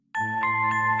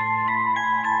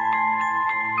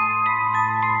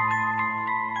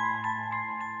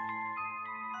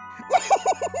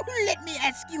let me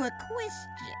ask you a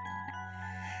question.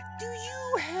 Do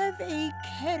you have a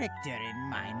character in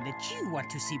mind that you want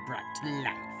to see brought to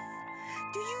life?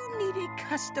 Do you need a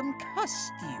custom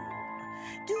costume?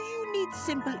 Do you need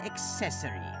simple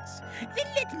accessories? Then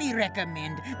let me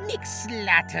recommend Nick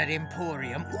Slatter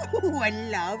Emporium. Ooh, I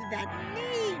love that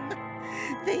name.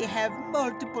 They have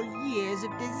multiple years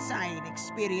of design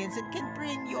experience and can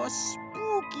bring your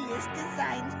spookiest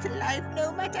designs to life,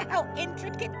 no matter how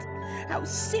intricate, how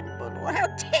simple, or how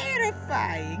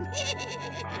terrifying.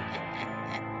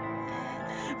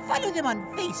 Follow them on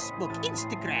Facebook,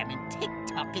 Instagram, and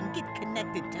TikTok and get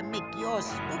connected to make your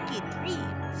spooky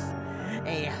dreams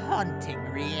a haunting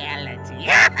reality.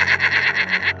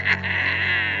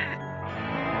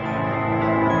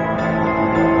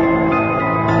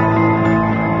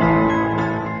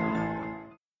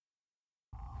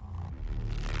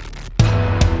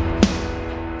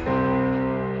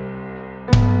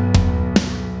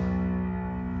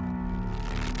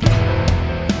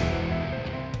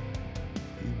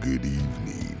 Good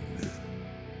evening.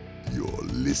 You're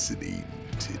listening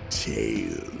to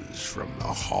Tales from the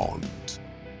Haunt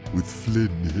with Flynn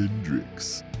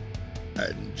Hendricks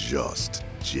and Just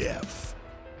Jeff.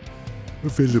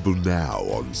 Available now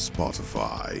on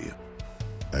Spotify,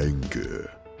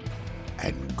 Anchor,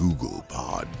 and Google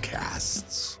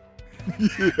Podcasts.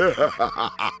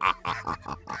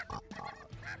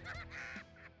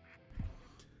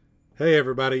 Hey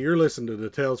everybody, you're listening to the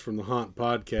Tales from the Haunt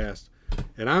podcast,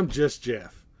 and I'm Just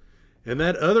Jeff. And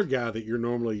that other guy that you're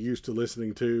normally used to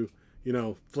listening to, you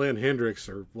know, Flynn Hendricks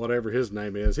or whatever his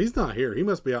name is, he's not here. He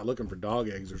must be out looking for dog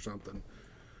eggs or something.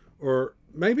 Or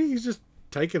maybe he's just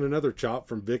taking another chop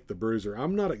from Vic the Bruiser.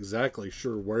 I'm not exactly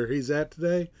sure where he's at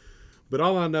today, but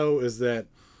all I know is that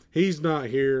he's not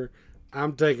here.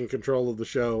 I'm taking control of the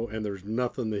show, and there's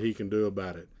nothing that he can do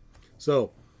about it.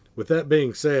 So, with that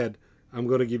being said, I'm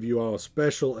going to give you all a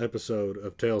special episode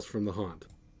of Tales from the Haunt.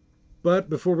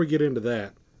 But before we get into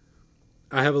that,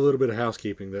 I have a little bit of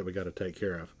housekeeping that we got to take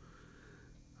care of.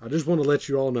 I just want to let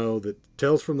you all know that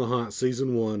Tales from the Haunt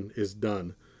Season 1 is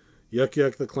done. Yuck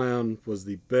Yuck the Clown was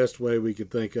the best way we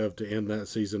could think of to end that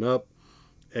season up.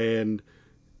 And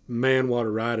man, what a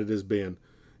ride it has been.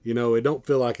 You know, it don't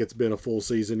feel like it's been a full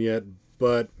season yet,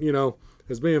 but, you know,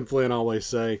 as me and Flynn always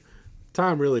say,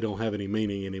 time really don't have any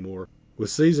meaning anymore. With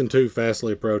Season 2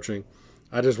 fastly approaching,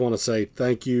 I just want to say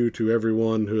thank you to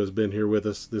everyone who has been here with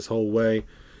us this whole way.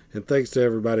 And thanks to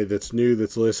everybody that's new,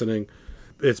 that's listening.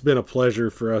 It's been a pleasure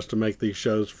for us to make these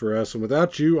shows for us. And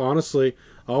without you, honestly,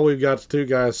 all we've got is two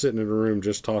guys sitting in a room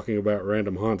just talking about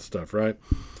random haunt stuff, right?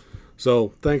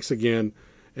 So thanks again.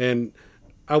 And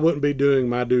I wouldn't be doing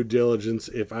my due diligence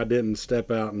if I didn't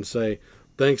step out and say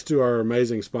thanks to our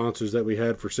amazing sponsors that we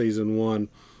had for Season 1.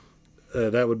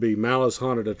 That would be Malice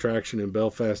Haunted Attraction in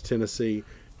Belfast, Tennessee,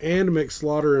 and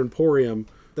McSlaughter Emporium.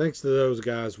 Thanks to those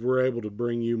guys, we're able to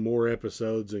bring you more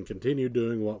episodes and continue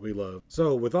doing what we love.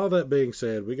 So, with all that being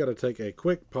said, we got to take a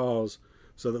quick pause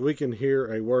so that we can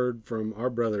hear a word from our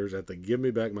brothers at the Give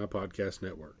Me Back My Podcast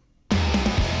Network.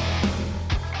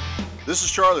 This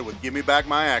is Charlie with Give Me Back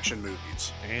My Action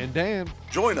Movies. And Dan.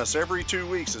 Join us every 2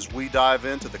 weeks as we dive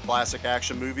into the classic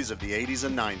action movies of the 80s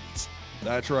and 90s.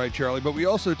 That's right, Charlie. But we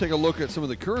also take a look at some of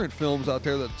the current films out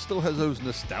there that still has those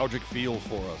nostalgic feels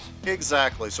for us.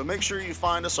 Exactly. So make sure you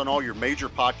find us on all your major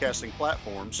podcasting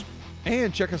platforms.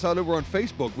 And check us out over on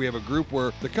Facebook. We have a group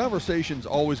where the conversation's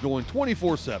always going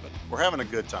 24/7. We're having a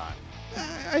good time.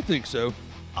 I think so.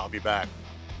 I'll be back.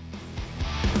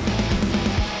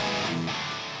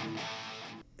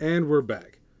 And we're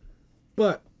back.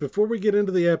 But before we get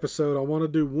into the episode, I want to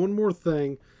do one more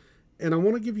thing. And I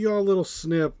want to give you all a little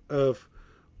snip of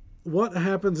what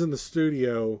happens in the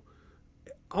studio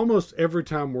almost every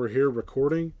time we're here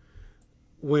recording.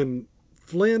 When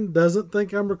Flynn doesn't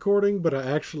think I'm recording, but I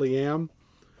actually am.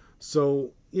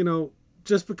 So, you know,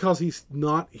 just because he's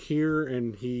not here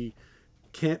and he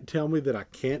can't tell me that I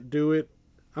can't do it,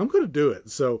 I'm going to do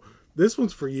it. So this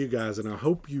one's for you guys, and I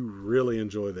hope you really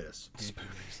enjoy this.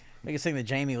 We can sing the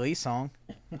Jamie Lee song.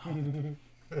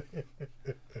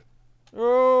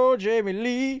 Oh, Jamie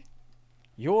Lee,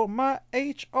 you're my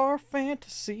HR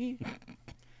fantasy.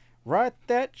 Write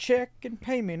that check and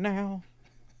pay me now.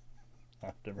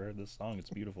 I've never heard this song. It's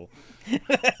beautiful.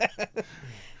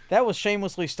 That was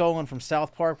shamelessly stolen from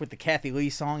South Park with the Kathy Lee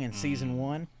song in Season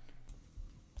 1.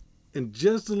 And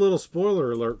just a little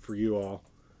spoiler alert for you all.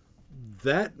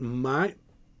 That might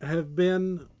have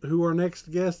been who our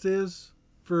next guest is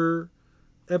for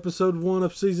episode 1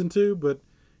 of Season 2, but,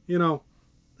 you know,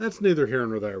 that's neither here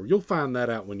nor there. You'll find that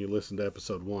out when you listen to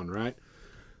episode 1, right?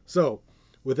 So,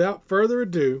 without further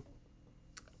ado,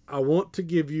 I want to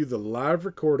give you the live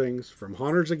recordings from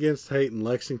Hunters Against Hate in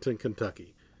Lexington,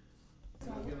 Kentucky.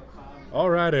 All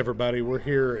right, everybody, we're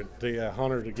here at the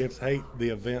Hunters Against Hate, the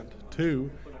event 2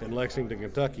 in Lexington,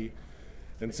 Kentucky.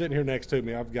 And sitting here next to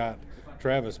me, I've got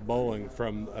Travis Bowling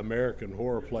from American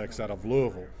Horrorplex out of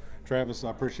Louisville. Travis, I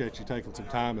appreciate you taking some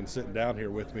time and sitting down here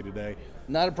with me today.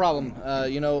 Not a problem.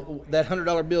 That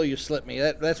 $100 bill you slipped me,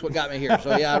 that's what got me here.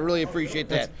 So, yeah, I really appreciate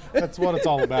that. That's what it's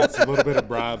all about. It's a little bit of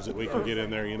bribes that we can get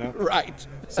in there, you know? Right.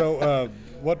 So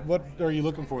what are you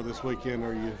looking for this weekend?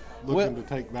 Are you looking to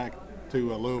take back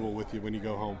to Louisville with you when you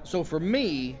go home? So, for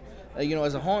me,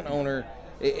 as a haunt owner,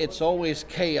 it's always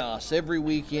chaos. Every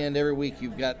weekend, every week,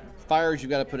 you've got fires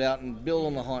you've got to put out and build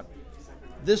on the haunt.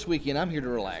 This weekend, I'm here to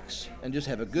relax and just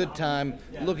have a good time,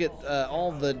 look at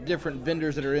all the different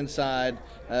vendors that are inside,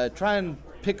 try and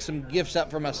pick some gifts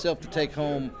out for myself to take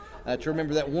home to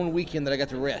remember that one weekend that I got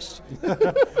to rest.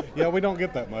 Yeah, we don't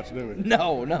get that much, do we?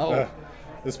 No.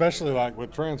 Especially like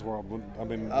with Transworld. I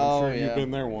mean, I'm sure you've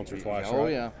been there once or twice, right? Oh,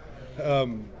 yeah.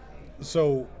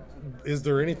 So is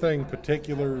there anything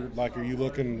particular, like are you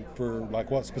looking for,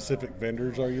 like what specific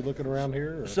vendors are you looking around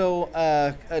here? Or? So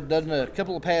I've done a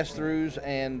couple of pass-throughs,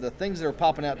 and the things that are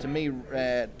popping out to me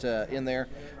in there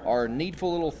are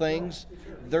Needful Little Things.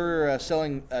 They're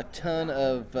selling a ton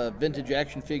of vintage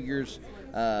action figures,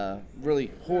 really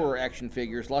horror action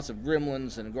figures, lots of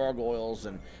Gremlins and Gargoyles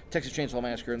and Texas Chainsaw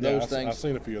Massacre and those things. I've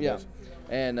seen a few of those.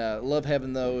 And love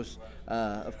having those.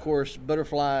 Of course,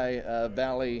 Butterfly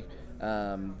Valley.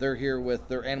 They're here with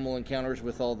their animal encounters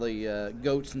with all the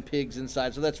goats and pigs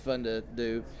inside, so that's fun to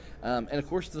do. And of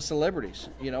course, the celebrities.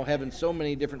 Having so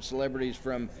many different celebrities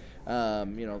from,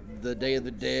 the Day of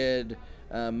the Dead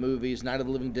movies, Night of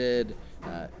the Living Dead,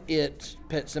 It,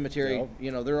 Pet Cemetery.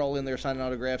 Yep. They're all in there signing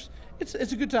autographs. It's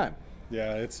a good time.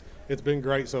 Yeah, it's been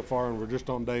great so far, and we're just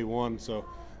on day one, so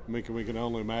we can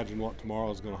only imagine what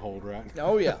tomorrow is going to hold, right?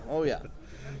 Oh yeah.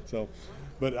 So.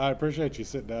 But I appreciate you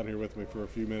sitting down here with me for a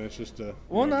few minutes just to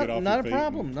not get off not your a feet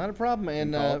problem, not a problem.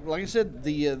 And like I said,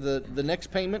 the next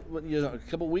payment, a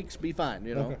couple weeks, be fine.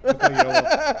 Okay,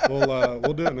 yeah,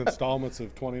 we'll do it in installments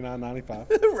of $29.95.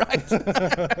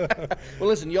 Right. Well,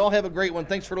 listen, y'all have a great one.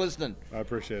 Thanks for listening. I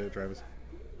appreciate it, Travis.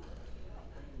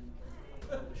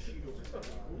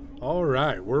 All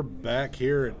right, we're back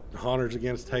here at Hunters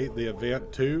Against Hate, the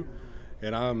event 2.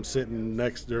 And I'm sitting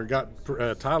got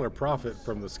Tyler Prophet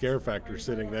from the Scare Factor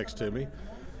sitting next to me.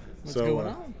 What's going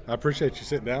on? I appreciate you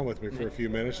sitting down with me for a few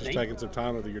minutes, just taking some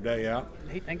time of your day out.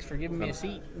 Hey, thanks for giving me a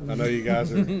seat. I know you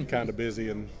guys are kind of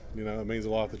busy, and it means a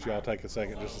lot that y'all take a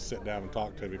second just to sit down and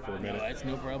talk to me for a minute. No, that's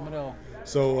no problem at all.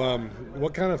 So,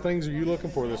 what kind of things are you looking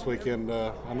for this weekend?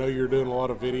 I know you're doing a lot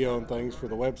of video and things for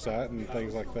the website and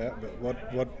things like that, but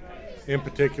what in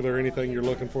particular, anything you're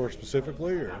looking for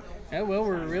specifically? Or? Well,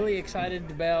 we're really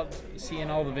excited about seeing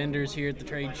all the vendors here at the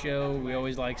trade show. We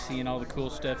always like seeing all the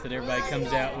cool stuff that everybody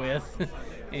comes out with.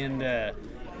 And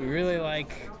we really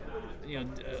like,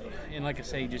 and like I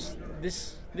say, just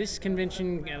this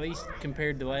convention, at least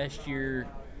compared to last year,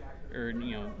 or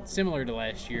similar to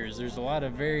last year's, there's a lot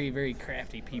of very, very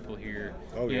crafty people here.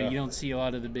 Oh, yeah. You don't see a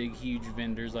lot of the big, huge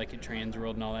vendors like at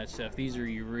Transworld and all that stuff. These are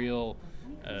your real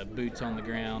boots on the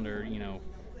ground, or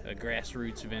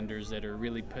grassroots vendors that are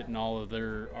really putting all of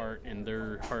their art and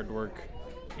their hard work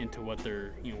into what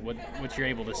they're what you're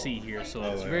able to see here. So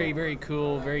it's very, very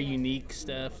cool, very unique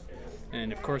stuff.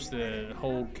 And of course the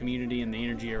whole community and the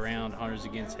energy around Hunters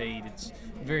Against Hate, it's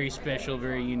very special,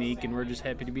 very unique, and we're just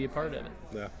happy to be a part of it.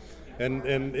 Yeah, and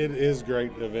it is a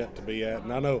great event to be at.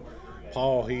 And I know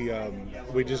Paul,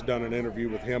 we just done an interview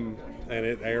with him, and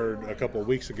it aired a couple of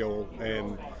weeks ago,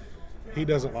 and he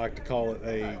doesn't like to call it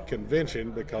a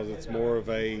convention because it's more of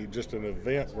just an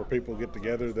event where people get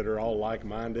together that are all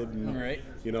like-minded, and right.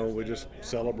 We just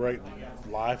celebrate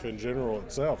life in general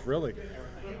itself, really.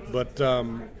 But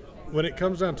when it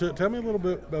comes down to it, tell me a little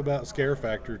bit about Scare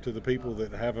Factor to the people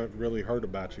that haven't really heard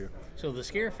about you. So the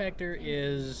Scare Factor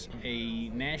is a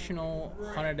national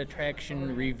haunted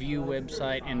attraction review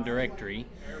website and directory.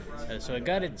 So it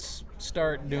got its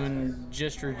start doing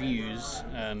just reviews,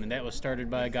 and that was started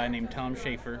by a guy named Tom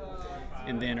Schaefer.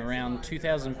 And then around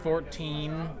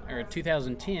 2014 or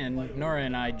 2010, Nora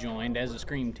and I joined as a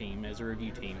Scream team, as a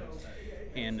review team.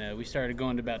 And we started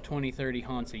going to about 20-30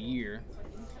 haunts a year.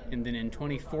 And then in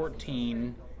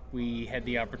 2014, we had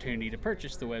the opportunity to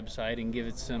purchase the website and give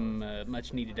it some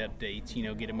much-needed updates,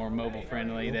 get it more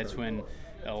mobile-friendly. That's when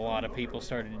a lot of people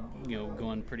started,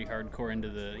 going pretty hardcore into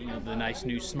the nice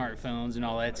new smartphones and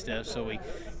all that stuff. So we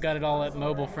got it all up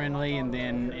mobile-friendly, and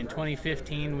then in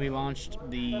 2015, we launched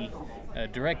the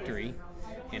directory.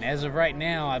 And as of right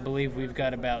now, I believe we've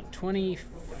got about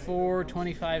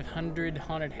 2,500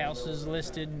 haunted houses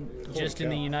listed just in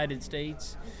the United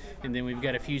States. And then we've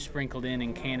got a few sprinkled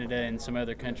in Canada and some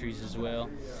other countries as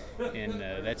well. And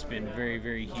that's been very,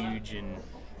 very huge, and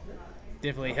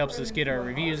definitely helps us get our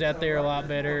reviews out there a lot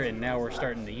better. And now we're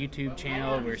starting the YouTube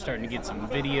channel. We're starting to get some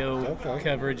video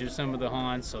coverage of some of the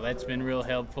haunts, so that's been real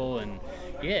helpful. And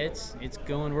yeah, it's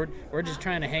going. We're just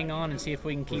trying to hang on and see if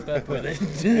we can keep up with it.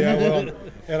 Yeah, well,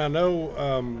 and I know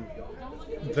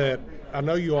that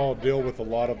you all deal with a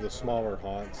lot of the smaller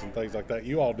haunts and things like that.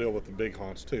 You all deal with the big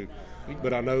haunts too,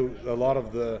 but I know a lot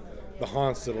of the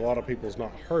haunts that a lot of people's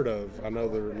not heard of. I know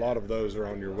there are a lot of those are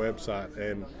on your website,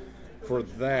 and for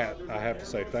that I have to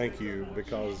say thank you,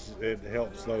 because it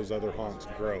helps those other haunts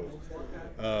grow.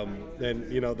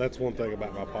 And you know, that's one thing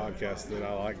about my podcast that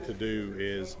I like to do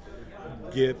is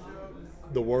get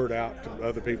the word out to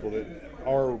other people that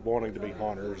are wanting to be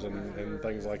haunters and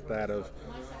things like that of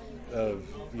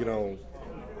you know,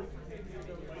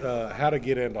 how to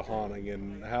get into haunting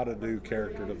and how to do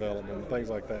character development and things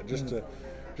like that, just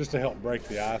to help break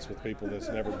the ice with people that's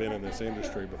never been in this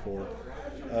industry before.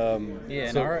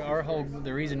 And our whole,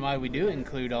 the reason why we do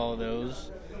include all of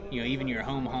those, you know, even your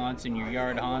home haunts and your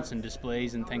yard haunts and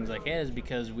displays and things like that, is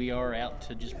because we are out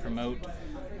to just promote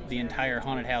the entire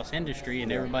haunted house industry,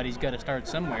 and everybody's got to start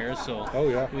somewhere. So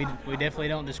we definitely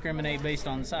don't discriminate based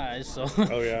on size. So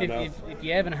if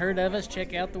you haven't heard of us,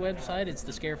 check out the website. It's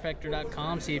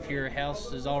thescarefactor.com. See if your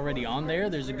house is already on there.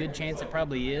 There's a good chance it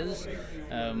probably is.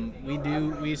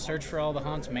 We search for all the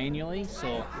haunts manually,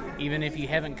 so even if you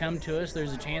haven't come to us,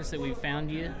 there's a chance that we found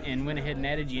you and went ahead and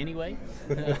added you anyway.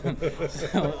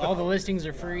 So all the listings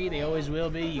are free. They always will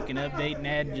be. You can update and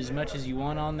add as much as you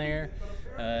want on there.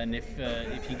 And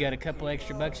if you got a couple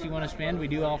extra bucks you want to spend, we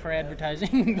do offer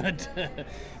advertising. But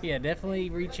yeah,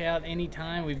 definitely reach out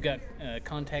anytime. We've got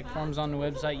contact forms on the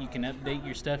website. You can update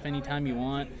your stuff anytime you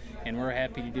want, and we're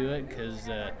happy to do it, because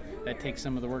that takes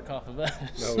some of the work off of us.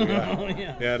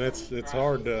 Yeah, and it's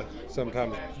hard to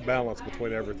sometimes balance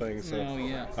between everything. So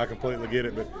I completely get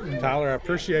it. But Tyler, I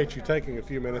appreciate you taking a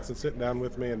few minutes and sitting down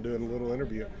with me and doing a little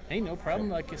interview. Hey, no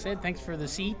problem. Like I said, thanks for the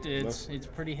seat. It's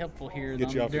pretty helpful here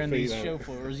during these show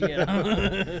floors.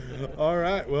 All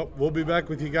right. Well, we'll be back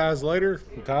with you guys later.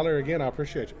 Tyler, again, I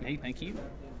appreciate you. Hey, thank you.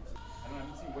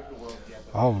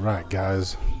 All right,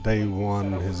 guys. Day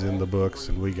one is in the books,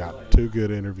 and we got 2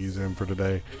 good interviews in for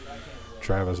today.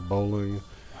 Travis Bowling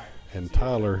and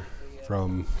Tyler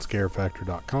from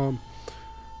scarefactor.com.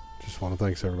 Just want to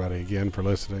thanks everybody again for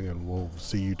listening, and we'll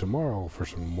see you tomorrow for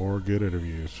some more good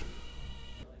interviews.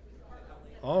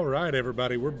 All right,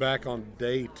 everybody, we're back on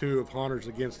day 2 of Haunters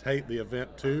Against Hate, the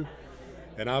event 2,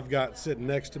 and I've got sitting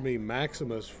next to me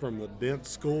Maximus from the Dent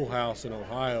Schoolhouse in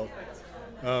Ohio.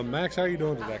 Max, how are you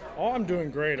doing today? Oh, I'm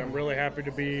doing great. I'm really happy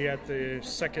to be at the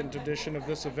 2nd edition of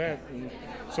this event, and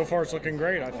so far it's looking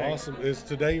great, I think. Awesome. Is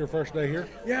today your first day here?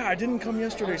 Yeah, I didn't come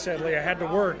yesterday, sadly. I had to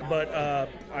work, but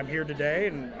I'm here today,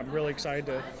 and I'm really excited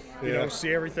to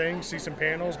see everything, see some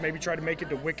panels, maybe try to make it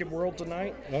to Wicked World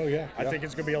tonight. Oh, yeah. I think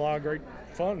it's going to be a lot of great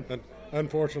fun. And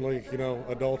unfortunately,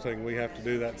 adulting, we have to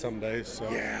do that some days. So.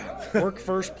 Yeah. Work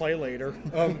first, play later.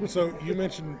 So you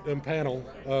mentioned panel.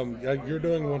 You're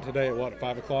doing one today at what,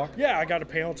 5 o'clock? Yeah, I got a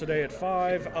panel today at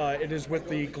 5. It is with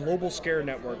the Global Scare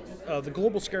Network. The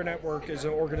Global Scare Network is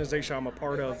an organization I'm a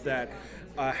part of that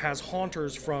has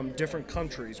haunters from different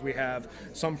countries. We have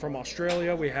some from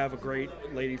Australia. We have a great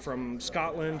lady from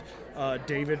Scotland.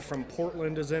 David from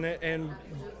Portland is in it. And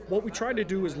what we try to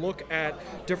do is look at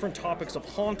different topics of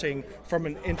haunting from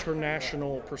an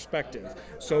international perspective.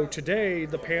 So today,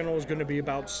 the panel is going to be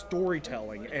about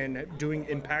storytelling and doing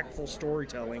impactful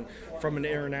storytelling from an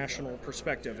international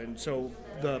perspective. And so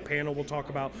the panel will talk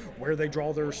about where they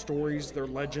draw their stories, their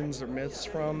legends, their myths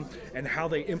from, and how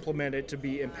they implement it to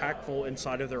be impactful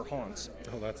inside of their haunts.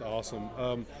 Oh, that's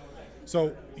awesome.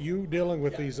 So you dealing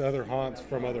with these other haunts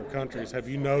from other countries, have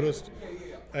you noticed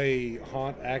a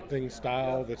haunt acting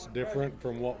style that's different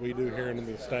from what we do here in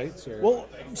the States? Or? Well,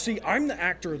 see, I'm the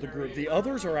actor of the group. The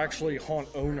others are actually haunt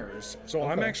owners. So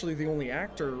I'm actually the only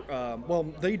actor. Well,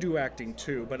 they do acting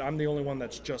too, but I'm the only one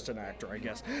that's just an actor, I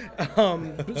guess.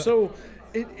 So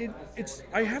it's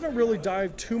I haven't really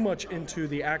dived too much into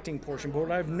the acting portion, but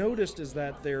what I've noticed is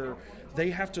that they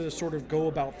have to sort of go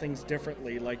about things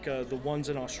differently. Like the ones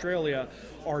in Australia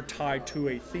are tied to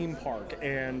a theme park,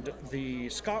 and the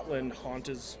Scotland haunt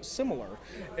is similar.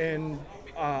 And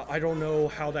I don't know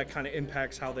how that kind of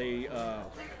impacts how they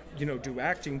do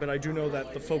acting, but I do know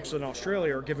that the folks in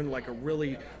Australia are given like a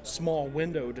really small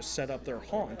window to set up their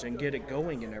haunt and get it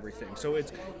going and everything. So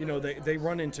it's, they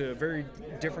run into very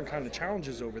different kind of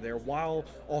challenges over there while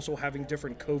also having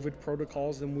different COVID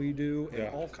protocols than we do and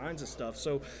all kinds of stuff.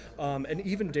 So, and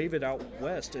even David out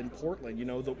west in Portland,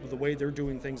 the way they're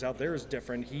doing things out there is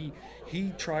different.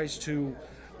 He tries to,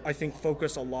 I think,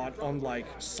 focus a lot on like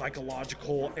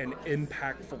psychological and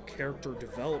impactful character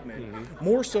development,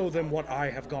 more so than what I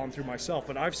have gone through myself.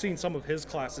 But I've seen some of his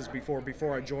classes before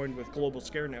I joined with Global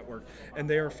Scare Network, and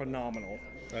they are phenomenal.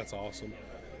 That's awesome.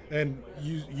 And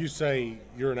you say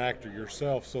you're an actor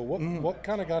yourself, so what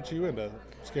kind of got you into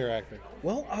scare acting?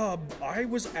 Well, I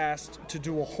was asked to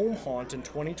do a home haunt in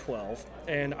 2012,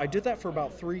 and I did that for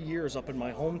about 3 years up in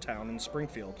my hometown in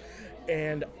Springfield.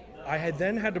 And I had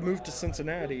to move to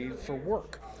Cincinnati for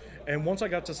work. And once I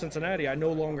got to Cincinnati, I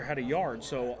no longer had a yard,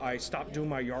 so I stopped doing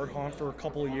my yard haunt for a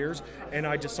couple of years, and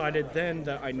I decided then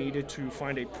that I needed to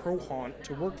find a pro haunt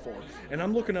to work for. And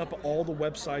I'm looking up all the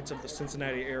websites of the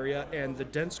Cincinnati area, and the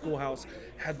Dent Schoolhouse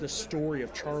had the story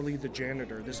of Charlie the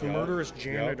janitor, this murderous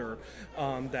janitor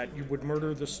that you would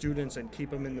murder the students and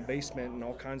keep them in the basement and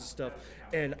all kinds of stuff.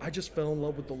 And I just fell in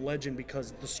love with the legend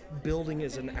because this building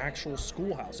is an actual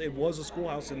schoolhouse. It was a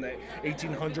schoolhouse in the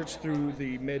 1800s through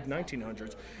the mid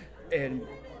 1900s. And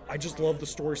I just love the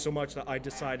story so much that I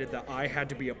decided that I had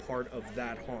to be a part of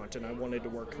that haunt, and I wanted to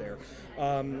work there.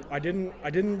 I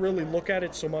didn't really look at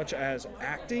it so much as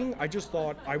acting. I just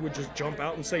thought I would just jump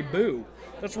out and say boo.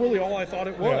 That's really all I thought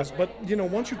it was. Yeah.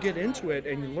 But once you get into it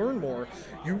and you learn more,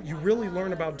 you really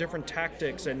learn about different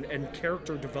tactics and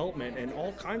character development and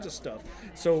all kinds of stuff.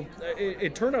 So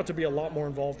it turned out to be a lot more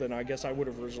involved than I guess I would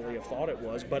have originally have thought it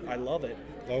was. But I love it.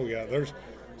 Oh yeah, there's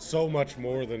so much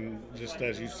more than just,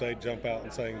 as you say, jump out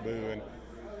and saying boo.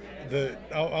 And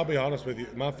I'll be honest with you,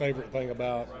 my favorite thing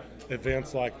about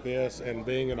events like this and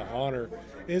being in a haunter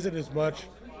isn't as much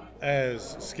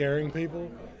as scaring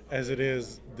people as it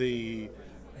is the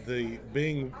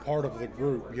being part of the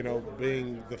group,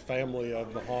 being the family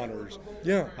of the haunters.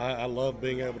 Yeah. I love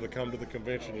being able to come to the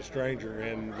convention a stranger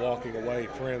and walking away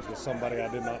friends with somebody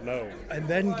I did not know. And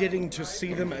then getting to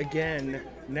see them again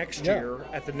next year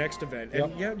at the next event.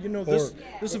 And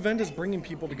this event is bringing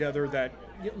people together that,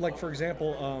 like for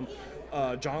example,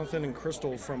 Jonathan and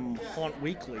Crystal from Haunt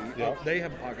Weekly, they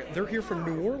have a podcast. They're here from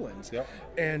New Orleans.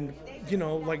 And,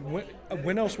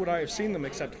 when else would I have seen them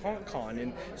except HauntCon?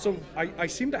 And so I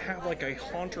seem to have like a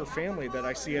haunter family that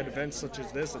I see at events such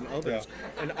as this and others.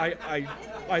 And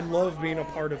I love being a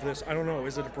part of this. I don't know,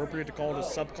 is it appropriate to call it a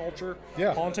subculture?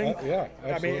 Haunting?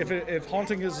 Absolutely. I mean, if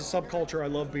haunting is a subculture, I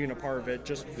love being a part of it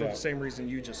just for the same reason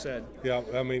you just said. Yeah,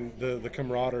 I mean, the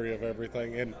camaraderie of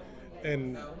everything.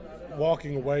 And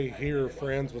walking away here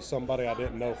friends with somebody I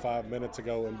didn't know 5 minutes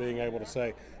ago and being able to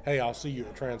say, hey, I'll see you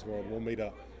at Transworld, we'll meet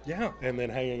up. Yeah. And then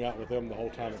hanging out with them the whole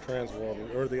time at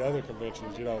Transworld or the other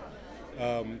conventions,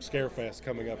 Scarefest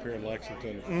coming up here in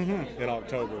Lexington in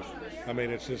October. I mean,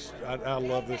 it's just, I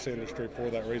love this industry for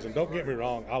that reason. Don't get me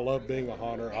wrong, I love being a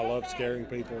haunter, I love scaring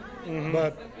people,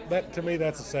 but that to me,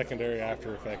 that's a secondary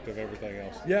after effect of everything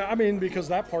else. Yeah, I mean, because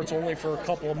that part's only for a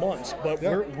couple of months, but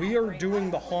we are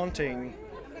doing the haunting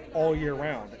all year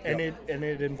round, and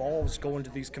it involves going to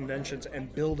these conventions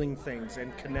and building things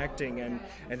and connecting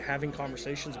and having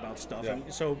conversations about stuff.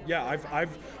 And so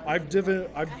I've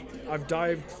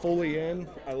dived fully in.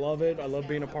 I love it. I love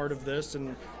being a part of this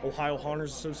and Ohio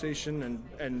Haunters Association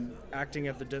and acting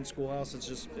at the Dent Schoolhouse.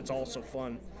 It's all so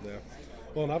fun. Yeah.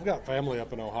 Well, and I've got family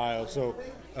up in Ohio, so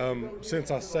since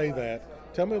I say that,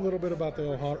 tell me a little bit about the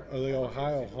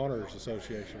Ohio Haunters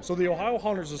Association. So the Ohio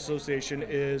Haunters Association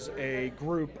is a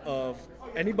group of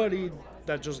anybody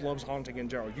that just loves haunting in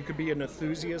general. You could be an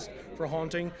enthusiast for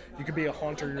haunting. You could be a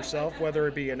haunter yourself, whether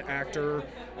it be an actor,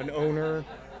 an owner,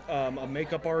 a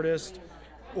makeup artist,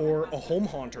 or a home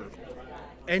haunter.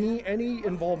 Any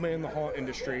involvement in the haunt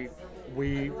industry,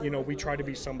 we try to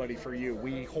be somebody for you.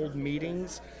 We hold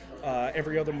meetings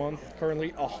every other month.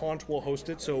 Currently, a haunt will host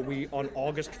it. So on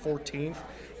August 14th,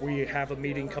 we have a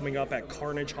meeting coming up at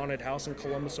Carnage Haunted House in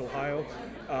Columbus, Ohio,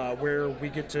 where we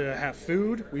get to have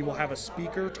food. We will have a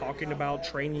speaker talking about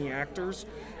training actors,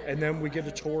 and then we get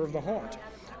a tour of the haunt.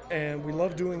 And we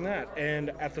love doing that. And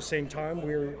at the same time,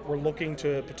 we're looking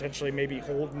to potentially maybe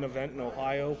hold an event in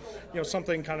Ohio,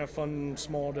 something kind of fun and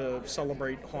small to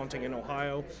celebrate haunting in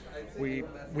Ohio. We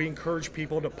encourage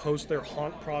people to post their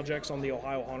haunt projects on the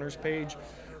Ohio Haunters page.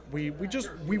 We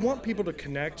want people to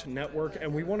connect, network,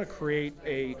 and we want to create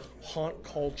a haunt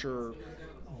culture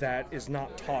that is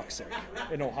not toxic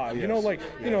in Ohio. Yes. You know, like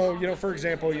Yes. for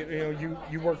example,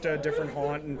 you worked at a different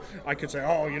haunt, and I could say,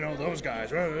 oh, those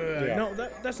guys. No,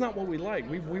 that's not what we like.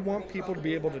 We want people to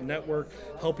be able to network,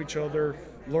 help each other,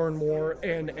 learn more.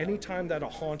 And anytime that a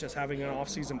haunt is having an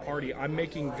off-season party, I'm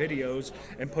making videos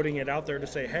and putting it out there to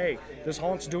say, hey, this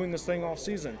haunt's doing this thing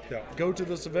off-season. Yeah. Go to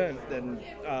this event. And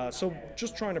so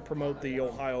just trying to promote the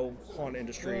Ohio haunt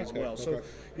industry as well. So,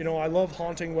 I love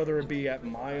haunting, whether it be at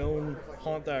my own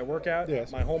haunt that I work at,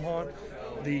 Yes. my home haunt,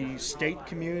 the state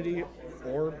community,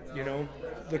 or,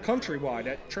 the countrywide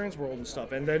at Transworld and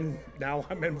stuff. And then now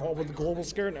I'm involved with the Global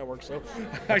Scare Network. So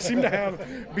I seem to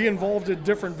be involved at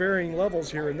different varying levels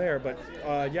here and there. But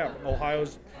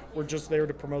we're just there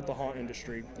to promote the haunt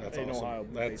industry in awesome. Ohio.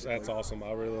 That's awesome.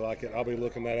 I really like it. I'll be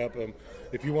looking that up.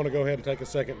 If you want to go ahead and take a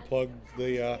second and plug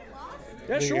the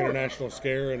sure. International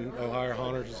Scare and Ohio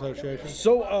Haunters Association.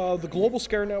 So the Global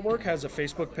Scare Network has a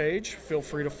Facebook page. Feel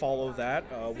free to follow that.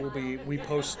 We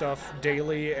post stuff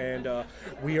daily, and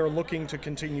we are looking to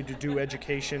continue to do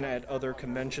education at other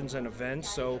conventions and events.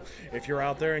 So if you're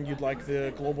out there and you'd like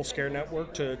the Global Scare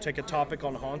Network to take a topic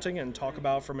on haunting and talk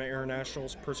about from an international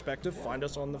perspective, find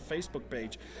us on the Facebook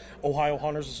page. Ohio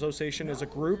Haunters Association is a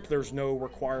group. There's no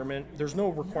requirement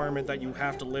that you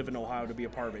have to live in Ohio to be a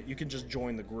part of it. You can just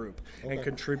join the group and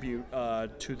contribute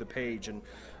to the page. And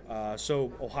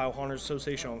so Ohio Haunters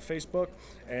Association on Facebook.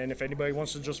 And if anybody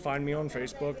wants to just find me on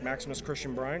Facebook, Maximus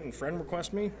Christian Bryant, and friend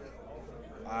request me,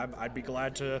 I'd be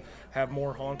glad to have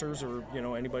more haunters or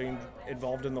anybody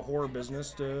involved in the horror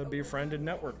business to be a friend and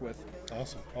network with.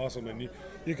 Awesome. And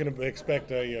you can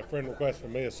expect a friend request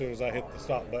from me as soon as I hit the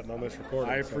stop button on this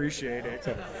recording. I appreciate it.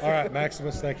 All right,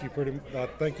 Maximus, thank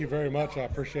you very much. I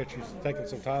appreciate you taking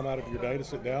some time out of your day to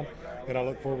sit down, and I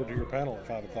look forward to your panel at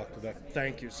 5 o'clock today.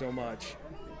 Thank you so much.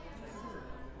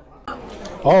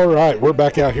 All right, we're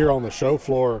back out here on the show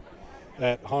floor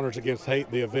at Haunters Against Hate,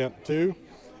 the event 2.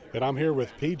 And I'm here with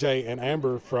PJ and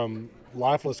Amber from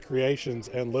Lifeless Creations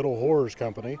and Little Horrors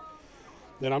Company.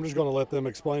 And I'm just going to let them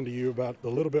explain to you about a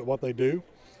little bit what they do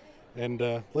and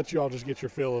let you all just get your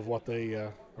feel of what they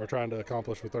are trying to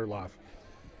accomplish with their life.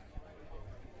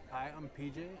 Hi, I'm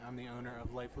PJ. I'm the owner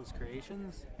of Lifeless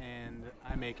Creations, and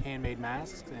I make handmade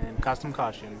masks and custom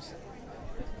costumes.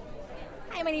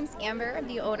 Hi, my name's Amber. I'm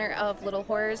the owner of Little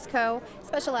Horrors Co.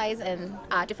 Specialize in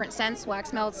different scents,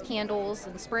 wax melts, candles,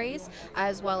 and sprays,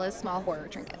 as well as small horror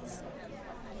trinkets.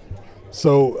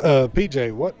 So,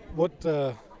 PJ, what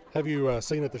have you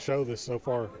seen at the show this so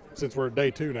far? Since we're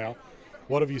day 2 now,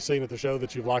 what have you seen at the show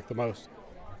that you've liked the most?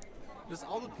 Just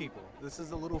all the people. This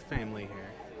is a little family here.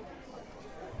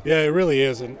 Yeah, it really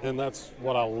is, and that's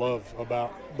what I love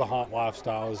about the haunt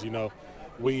lifestyle. Is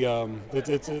we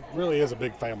it really is a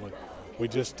big family. We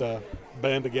just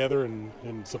band together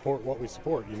and support what we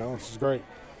support. This is great.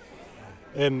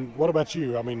 And what about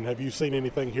you? I mean, have you seen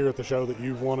anything here at the show that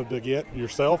you've wanted to get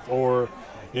yourself, or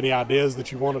any ideas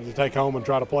that you wanted to take home and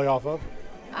try to play off of?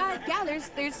 Yeah,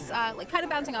 there's like kind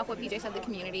of bouncing off what PJ said, the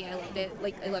community. I loved it.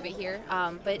 I love it here.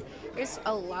 But there's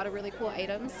a lot of really cool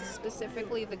items,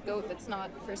 specifically the goat that's not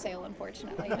for sale,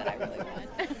 unfortunately, that I really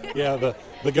want. Yeah,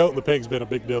 the goat and the pig's been a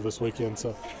big deal this weekend.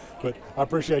 But I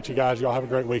appreciate you guys. Y'all have a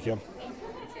great weekend.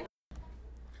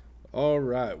 All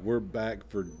right, we're back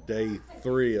for day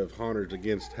 3 of Haunters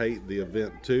Against Hate, the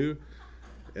event 2.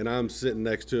 And I'm sitting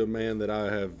next to a man that I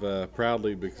have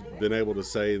proudly been able to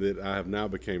say that I have now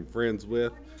became friends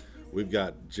with. We've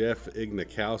got Jeff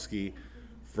Ignikowski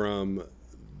and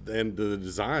the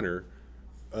designer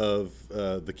of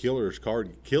the Killers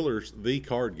the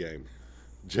card game.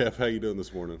 Jeff, how you doing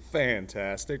this morning?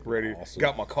 Fantastic. Ready. Awesome.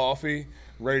 Got my coffee,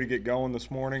 ready to get going this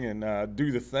morning and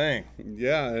do the thing.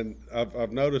 Yeah, and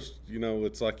I've noticed,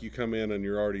 it's like you come in and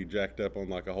you're already jacked up on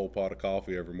like a whole pot of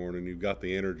coffee every morning. You've got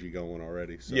the energy going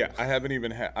already. So. Yeah, I haven't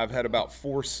even I've had about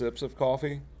 4 sips of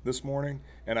coffee this morning,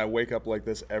 and I wake up like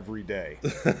this every day.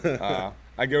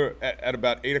 I go at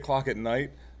about 8 o'clock at night,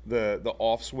 the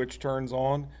off switch turns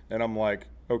on, and I'm like,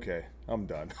 okay, I'm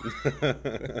done.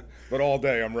 But all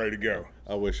day I'm ready to go.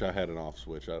 I wish I had an off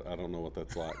switch. I don't know what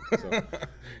that's like.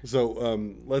 So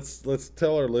let's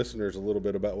tell our listeners a little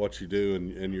bit about what you do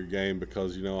and your game,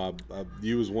 because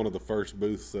you was one of the first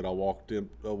booths that I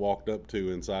walked up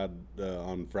to inside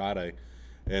on Friday,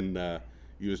 and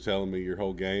you was telling me your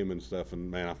whole game and stuff, and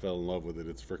man, I fell in love with it.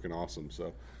 It's freaking awesome.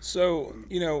 So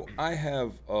I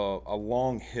have a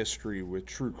long history with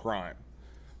true crime.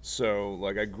 So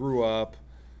like I grew up.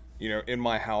 In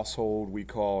my household, we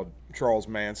called Charles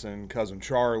Manson Cousin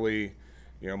Charlie.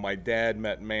 My dad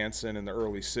met Manson in the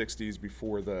early '60s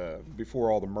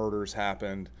before all the murders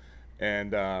happened,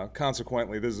 And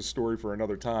consequently, this is a story for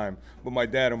another time, but my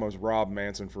dad almost robbed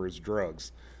Manson for his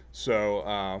drugs. So,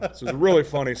 so it's a really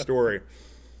funny story.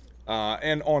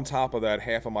 And on top of that,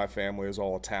 half of my family is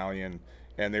all Italian,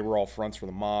 and they were all fronts for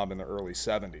the mob in the early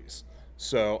 70s.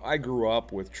 So I grew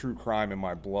up with true crime in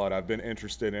my blood. I've been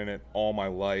interested in it all my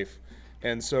life.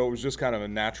 And so it was just kind of a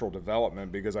natural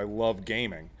development because I love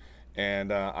gaming.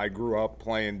 And I grew up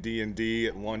playing D&D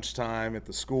at lunchtime at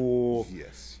the school.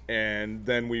 Yes. And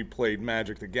then we played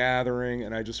Magic the Gathering,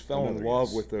 and I just fell in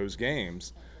love with those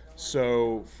games.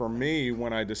 So for me,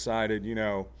 when I decided, dude,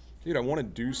 I want to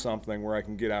do something where I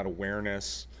can get out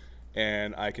awareness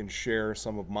and I can share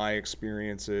some of my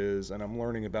experiences, and I'm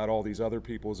learning about all these other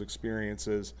people's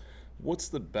experiences. What's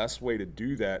the best way to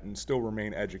do that and still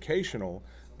remain educational,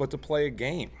 but to play a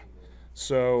game?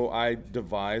 So I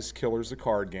devised Killers the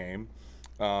card game,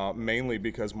 mainly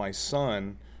because my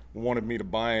son wanted me to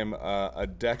buy him a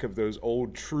deck of those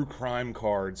old true crime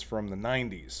cards from the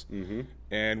 90s. Mm-hmm.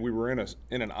 And we were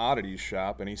in an oddities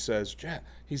shop, and he says,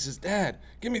 Dad,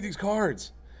 give me these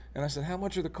cards. And I said, how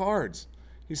much are the cards?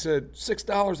 He said,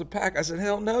 $6 a pack. I said,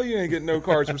 hell no, you ain't getting no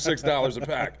cards for $6 a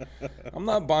pack. I'm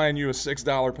not buying you a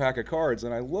 $6 pack of cards.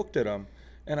 And I looked at him,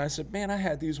 and I said, man, I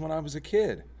had these when I was a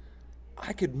kid.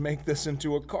 I could make this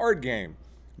into a card game.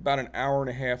 About an hour and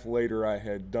a half later, I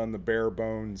had done the bare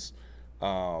bones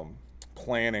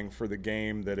planning for the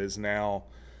game that is now,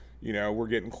 we're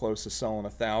getting close to selling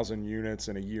 1,000 units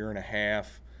in a year and a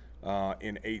half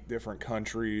in 8 different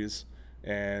countries.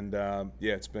 And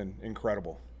it's been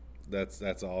incredible.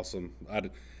 That's awesome.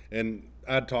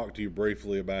 I'd talked to you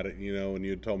briefly about it, and you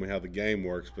had told me how the game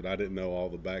works, but I didn't know all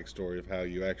the backstory of how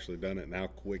you actually done it and how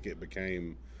quick it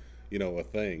became, a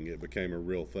thing. It became a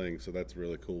real thing, so that's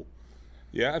really cool.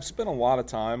 Yeah, I've spent a lot of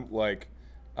time,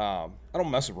 I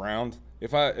don't mess around.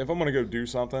 If I'm gonna go do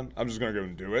something, I'm just gonna go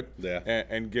and do it. Yeah.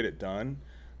 And get it done.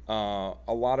 A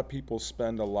lot of people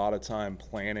spend a lot of time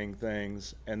planning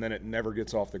things, and then it never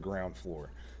gets off the ground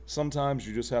floor. Sometimes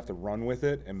you just have to run with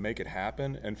it and make it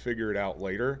happen and figure it out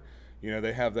later.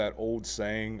 They have that old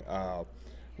saying,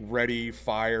 ready,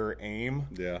 fire, aim.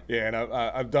 Yeah. Yeah, and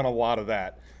I've done a lot of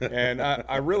that. And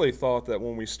I really thought that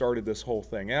when we started this whole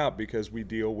thing out, because we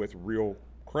deal with real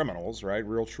criminals, right?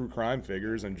 Real true crime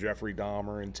figures, and Jeffrey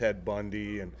Dahmer and Ted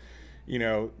Bundy, and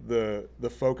the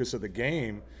focus of the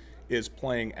game is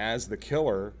playing as the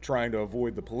killer, trying to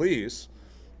avoid the police.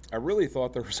 I really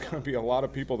thought there was going to be a lot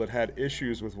of people that had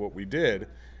issues with what we did,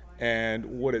 and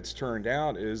what it's turned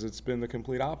out is it's been the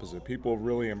complete opposite. People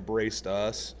really embraced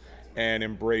us and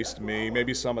embraced me.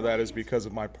 Maybe some of that is because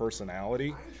of my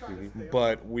personality,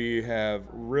 but we have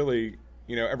really,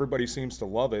 everybody seems to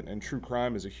love it, and true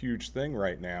crime is a huge thing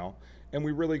right now, and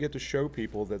we really get to show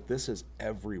people that this is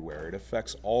everywhere. It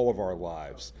affects all of our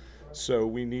lives, so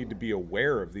we need to be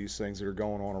aware of these things that are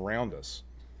going on around us.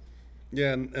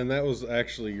 Yeah, and that was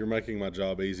actually, you're making my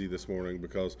job easy this morning,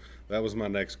 because that was my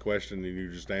next question, and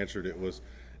you just answered it. Was,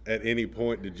 at any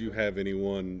point did you have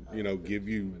anyone, give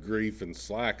you grief and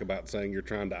slack about saying you're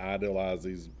trying to idolize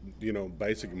these,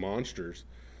 basic monsters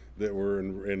that were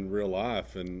in real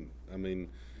life? And I mean,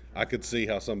 I could see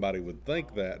how somebody would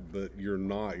think that, but you're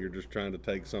not. You're just trying to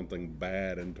take something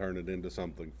bad and turn it into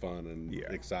something fun and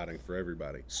exciting for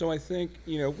everybody. So I think,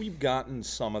 we've gotten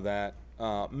some of that,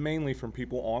 mainly from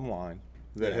people online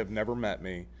that have never met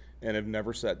me and have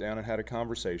never sat down and had a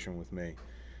conversation with me.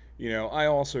 I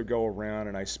also go around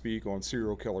and I speak on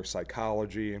serial killer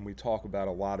psychology, and we talk about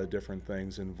a lot of different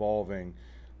things involving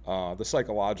the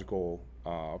psychological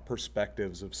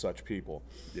perspectives of such people.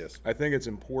 Yes. I think it's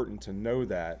important to know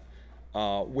that,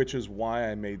 which is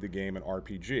why I made the game an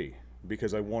RPG,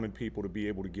 because I wanted people to be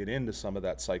able to get into some of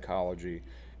that psychology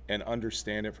and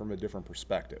understand it from a different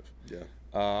perspective. Yeah.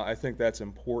 I think that's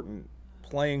important,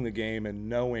 playing the game and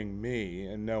knowing me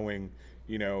and knowing,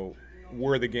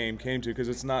 where the game came to, because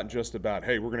it's not just about,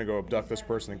 hey, we're going to go abduct this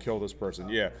person and kill this person.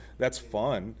 Yeah, that's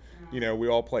fun. We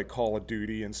all play Call of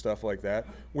Duty and stuff like that,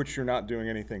 which you're not doing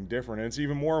anything different, and it's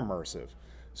even more immersive.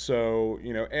 So,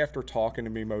 after talking to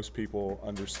me, most people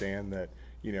understand that,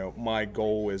 my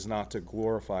goal is not to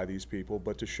glorify these people,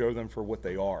 but to show them for what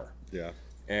they are. Yeah.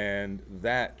 And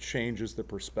that changes the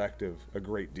perspective a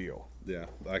great deal. Yeah,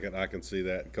 I can see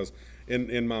that, because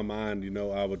in my mind,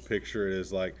 I would picture it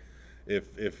as like,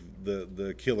 if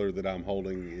the killer that I'm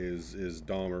holding is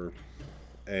Dahmer,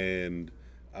 and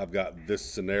I've got this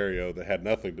scenario that had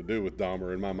nothing to do with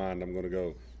Dahmer, in my mind I'm going to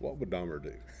go, what would Dahmer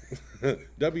do?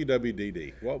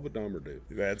 WWDD, what would Dahmer do?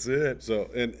 That's it. So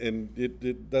and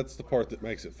that's the part that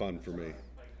makes it fun for me,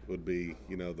 would be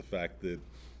the fact that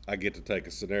I get to take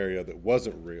a scenario that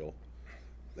wasn't real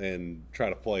and try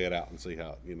to play it out and see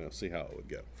how it would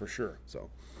go. For sure. So,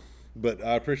 but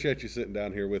I appreciate you sitting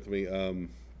down here with me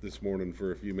this morning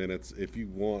for a few minutes. If you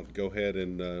want, go ahead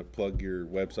and plug your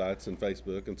websites and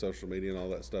Facebook and social media and all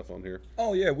that stuff on here.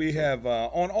 Oh yeah, we have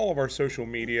on all of our social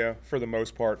media, for the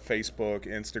most part, Facebook,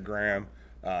 Instagram,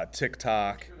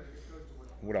 TikTok.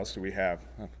 What else do we have?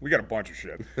 We got a bunch of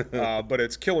shit. But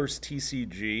it's Killers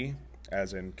TCG,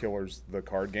 as in Killers the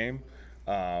card game.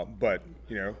 But,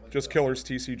 just Killers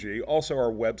TCG. Also,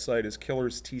 our website is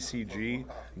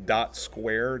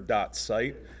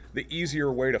killerstcg.square.site. The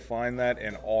easier way to find that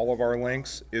and all of our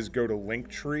links is go to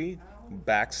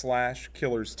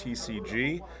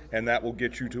Linktree/KillersTCG, and that will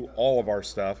get you to all of our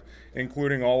stuff,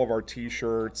 including all of our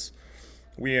t-shirts.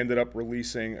 We ended up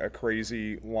releasing a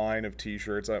crazy line of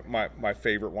t-shirts. My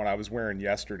favorite one I was wearing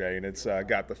yesterday, and it's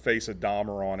got the face of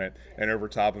Dahmer on it, and over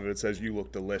top of it says, "You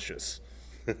look delicious."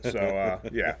 So,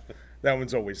 yeah, that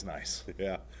one's always nice.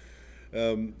 Yeah.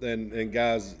 And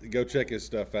guys, go check his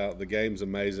stuff out. The game's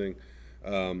amazing.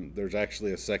 There's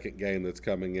actually a second game that's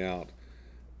coming out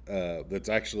that's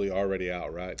actually already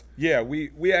out, right? Yeah,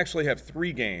 we actually have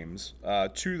 3 games,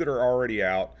 2 that are already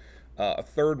out, a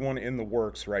third one in the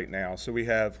works right now. So we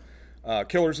have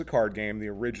Killers the card game, the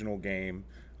original game.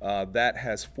 That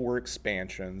has 4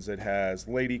 expansions. It has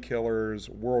Lady Killers,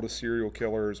 World of Serial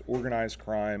Killers, Organized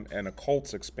Crime, and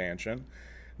Occults expansion.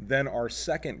 Then our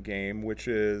second game, which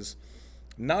is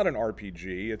not an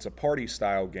RPG, it's a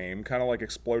party-style game, kind of like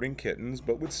Exploding Kittens,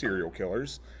 but with serial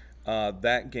killers.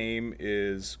 That game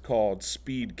is called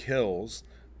Speed Kills.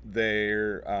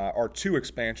 There are 2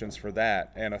 expansions for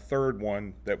that, and a third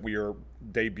one that we are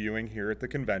debuting here at the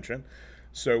convention.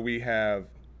 So we have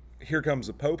Here Comes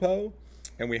the Popo,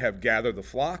 and we have Gather the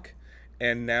Flock,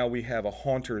 and now we have a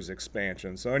Haunters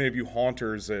expansion. So any of you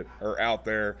Haunters that are out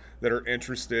there that are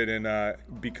interested in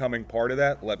becoming part of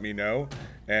that, let me know,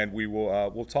 and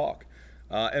we'll talk.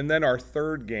 And then our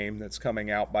third game that's coming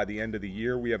out by the end of the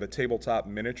year, we have a tabletop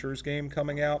miniatures game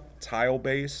coming out,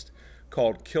 tile-based,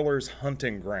 called Killers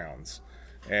Hunting Grounds.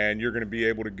 And you're going to be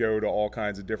able to go to all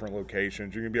kinds of different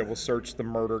locations. You're going to be able to search the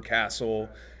murder castle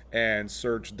and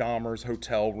search Dahmer's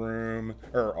hotel room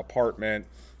or apartment,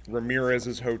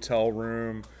 Ramirez's hotel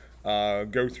room,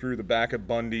 go through the back of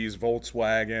Bundy's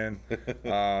Volkswagen.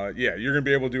 Yeah, you're going to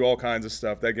be able to do all kinds of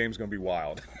stuff. That game's going to be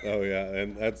wild. Oh, yeah,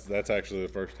 and that's actually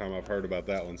the first time I've heard about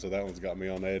that one, so that one's got me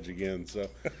on edge again. So,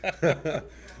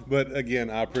 but again,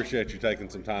 I appreciate you taking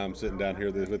some time sitting down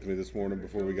here with me this morning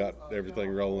before we got everything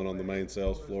rolling on the main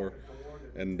sales floor,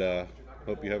 and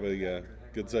hope you have a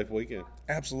good, safe weekend.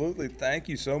 Absolutely. Thank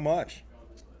you so much.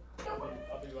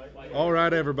 All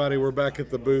right, everybody, we're back at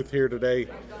the booth here today.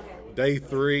 Day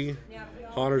 3,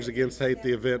 Haunters Against Hate,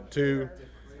 the event 2,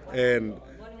 and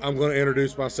I'm going to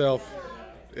introduce myself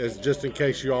as just in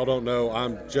case you all don't know,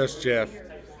 I'm just Jeff,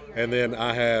 and then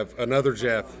I have another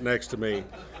Jeff next to me,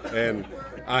 and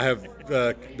I have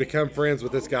become friends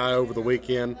with this guy over the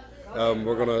weekend.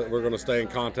 We're gonna stay in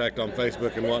contact on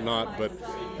Facebook and whatnot, but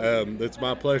it's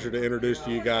my pleasure to introduce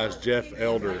to you guys Jeff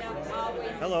Elder.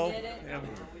 Hello.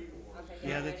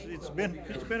 Yeah, it's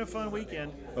been a fun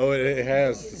weekend. Oh, it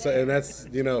has, and that's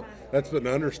put an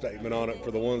understatement on it for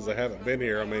the ones that haven't been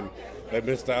here. I mean, they've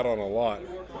missed out on a lot.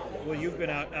 Well, you've been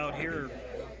out here,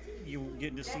 you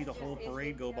getting to see the whole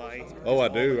parade go by. Oh, I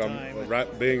do. I'm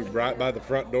being right by the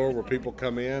front door where people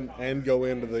come in and go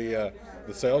into the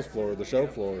sales floor, the show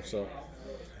floor. So,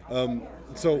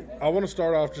 so I want to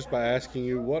start off just by asking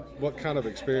you what kind of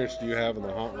experience do you have in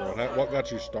the haunt world? What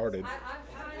got you started?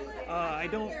 I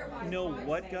don't know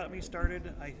what got me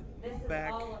started.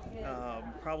 Back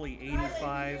probably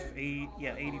 85,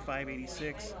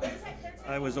 86.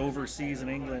 I was overseas in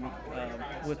England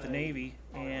with the Navy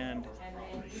and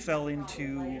fell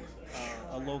into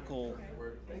a local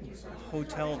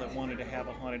hotel that wanted to have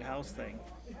a haunted house thing.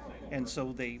 And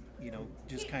so they,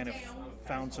 just kind of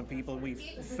found some people. We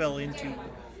fell into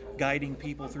guiding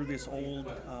people through this old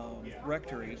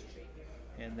rectory.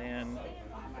 And then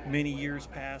many years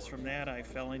passed from that. I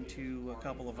fell into a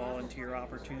couple of volunteer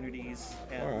opportunities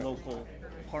at local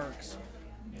parks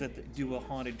that do a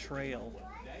haunted trail.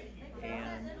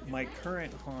 And my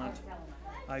current haunt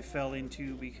I fell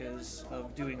into because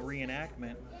of doing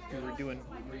reenactment. We were doing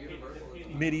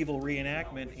medieval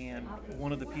reenactment, and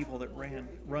one of the people that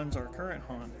runs our current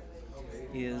haunt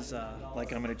is, I'm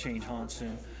going to change haunts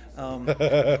soon,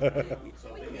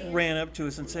 ran up to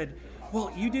us and said,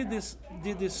 "Well, you did this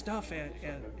stuff at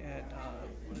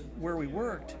where we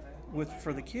worked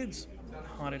for the kids'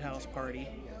 haunted house party,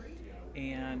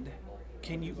 and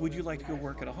would you like to go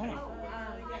work at a haunt?"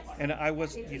 and I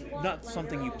was not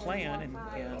something you plan,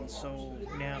 and so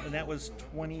now, and that was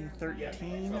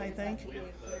 2013, I think.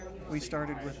 We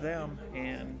started with them,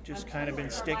 and just kind of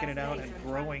been sticking it out and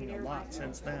growing a lot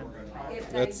since then.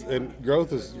 And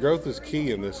growth is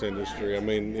key in this industry. I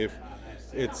mean, if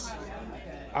it's,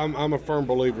 I'm a firm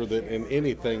believer that in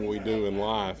anything we do in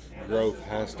life, growth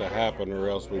has to happen, or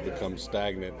else we become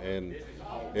stagnant, and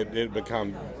it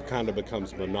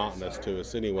becomes monotonous to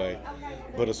us anyway.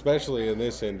 But especially in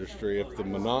this industry, if the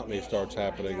monotony starts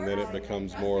happening, then it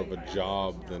becomes more of a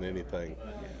job than anything.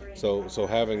 So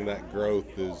having that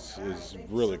growth is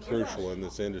really crucial in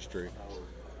this industry.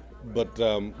 But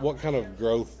what kind of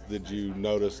growth did you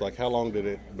notice? Like, how long did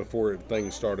it, before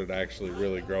things started actually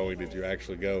really growing, did you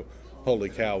actually go, holy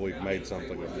cow, we've made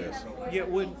something of this? Yeah,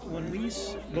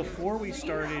 before we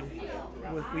started,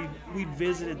 we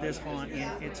visited this haunt.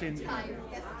 It's in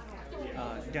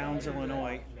Downs,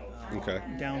 Illinois. Okay.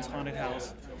 Downs Haunted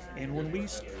House. And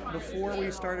before we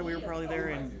started, we were probably there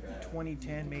in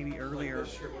 2010, maybe earlier.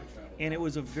 And it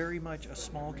was very much a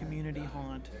small community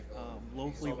haunt,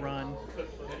 locally run.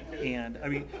 And I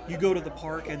mean, you go to the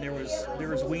park and there was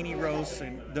weenie roasts,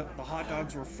 and the hot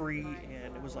dogs were free,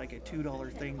 and it was like a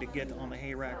 $2 thing to get on the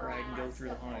hay rack ride and go through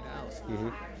the haunted house.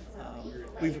 Mm-hmm.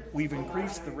 We've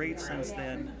increased the rate since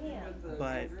then,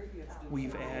 but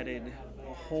we've added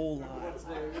a whole lot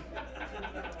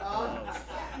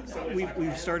of,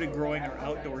 we've started growing our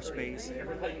outdoor space,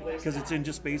 because it's in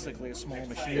just basically a small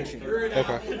machine shed.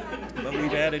 Okay. But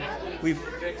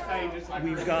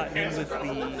we've gotten in with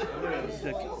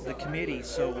the committee,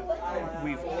 so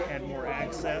we've had more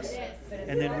access,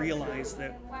 and then realized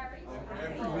that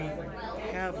we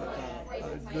have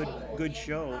a good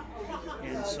show,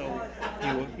 and so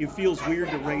it feels weird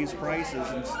to raise prices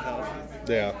and stuff.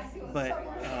 Yeah. But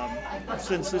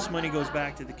since this money goes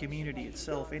back to the community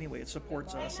itself anyway, it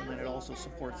supports us, and then it also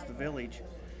supports the village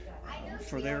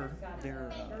for their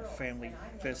family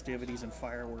festivities and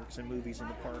fireworks and movies in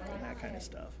the park and that kind of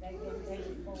stuff.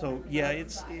 So yeah,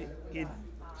 it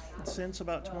since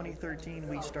about 2013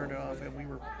 we started off, and we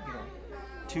were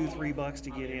 $2-3 to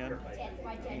get in,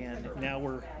 and now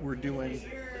we're doing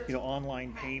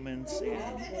online payments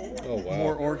and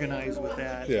more organized with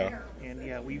that. Yeah. And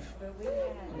yeah, we've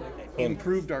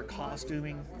improved our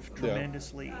costuming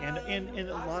tremendously, and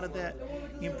a lot of that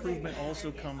improvement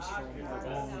also comes from our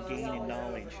own gain in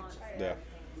knowledge. Yeah.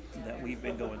 That we've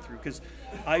been going through, because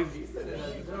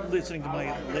listening to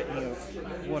my litany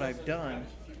of what I've done,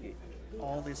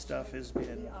 all this stuff has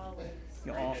been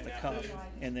off the cuff,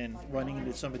 and then running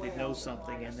into somebody that knows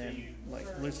something, and then like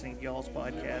listening to y'all's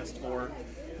podcast or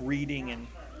reading, and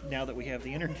now that we have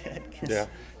the internet,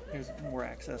 there's more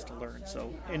access to learn.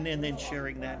 So and then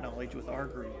sharing that knowledge with our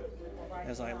group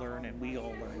as I learn, and we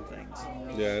all learn things.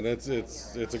 Yeah, and it's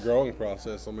a growing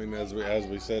process. I mean, as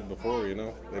we said before, it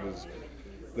is.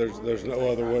 There's no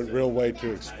other real way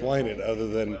to explain it other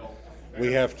than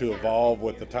we have to evolve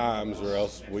with the times, or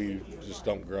else we just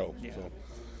don't grow. Yeah. So.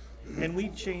 And we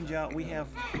change out. We have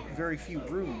very few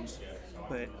rooms,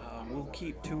 but we'll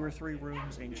keep 2 or 3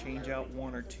 rooms and change out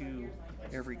 1 or 2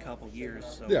 every couple years.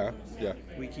 So yeah.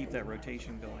 We keep that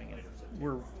rotation going, and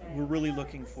we're really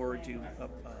looking forward to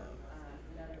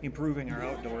improving our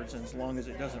outdoors. And as long as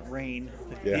it doesn't rain,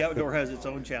 the outdoor has its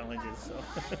own challenges. So.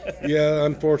 Yeah,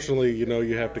 unfortunately,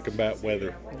 you have to combat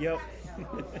weather. Yep.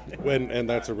 And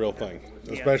that's a real thing,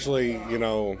 especially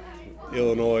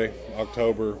Illinois,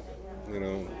 October.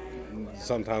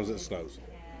 Sometimes it snows.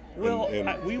 Well,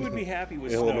 we would be happy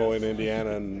with Illinois snow. and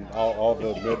Indiana and all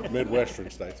the Midwestern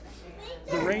states.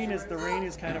 The rain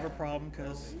is kind of a problem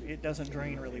because it doesn't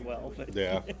drain really well. But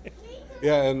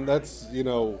yeah, and that's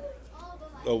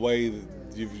a way that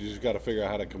you've just got to figure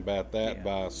out how to combat that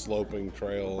by sloping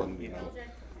trail and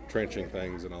trenching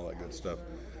things and all that good stuff.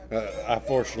 I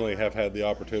fortunately have had the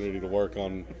opportunity to work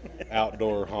on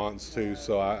outdoor haunts too,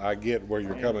 so I get where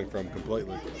you're coming from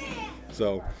completely.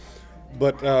 So,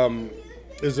 but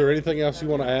is there anything else you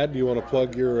want to add? Do you want to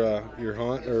plug your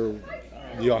haunt, or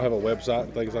do y'all have a website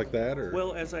and things like that? Or?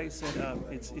 Well, as I said,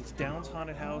 it's Downs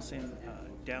Haunted House in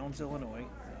Downs, Illinois,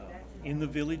 in the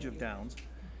village of Downs.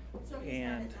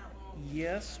 And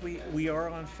yes, we are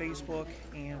on Facebook,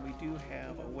 and we do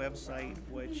have a website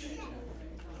which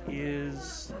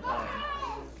is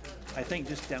I think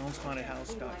just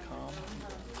downshauntedhouse.com.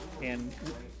 And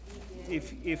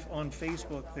if on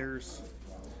Facebook there's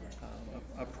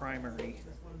a primary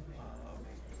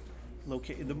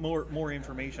the more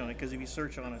information on it, because if you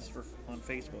search on us on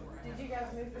Facebook,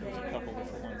 there's a couple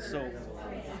different ones. So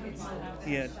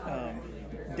yeah,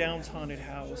 Downs Haunted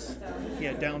House,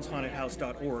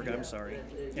 DownsHauntedHouse.org. I'm sorry,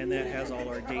 and that has all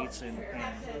our dates and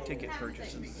ticket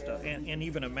purchases and stuff, and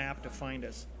even a map to find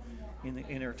us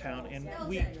in our town. And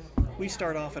we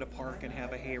start off at a park and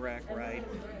have a hayrack ride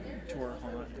to our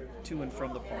haunt, to and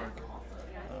from the park,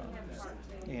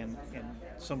 and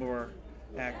some of our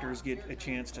actors get a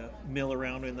chance to mill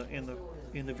around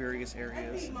in the various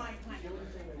areas.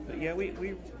 But yeah,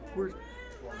 we're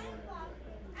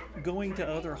going to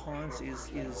other haunts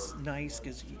is nice,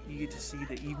 because you get to see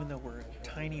that even though we're a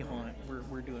tiny haunt,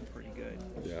 we're doing pretty good.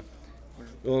 Yeah.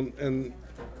 Well, and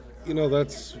you know,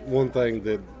 that's one thing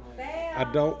that I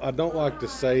don't like to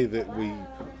say that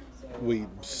we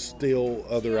steal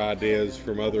other ideas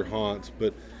from other haunts,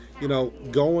 but you know,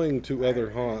 going to other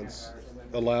haunts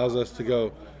allows us to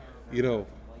go, you know,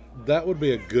 that would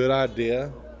be a good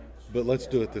idea, but let's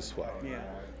do it this way. Yeah.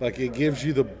 Like, it gives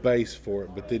you the base for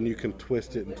it, but then you can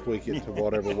twist it and tweak it to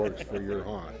whatever works for your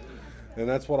haunt. And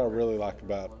that's what I really like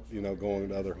about, you know, going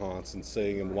to other haunts and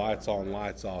seeing them lights on,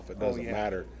 lights off. It doesn't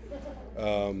matter.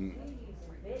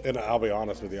 And I'll be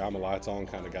honest with you, I'm a lights on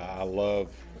kind of guy.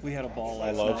 We had a ball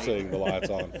last night. I love seeing the lights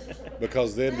on,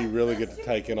 because then you really get to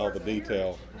take in all the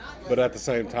detail. But at the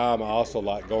same time, I also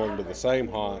like going to the same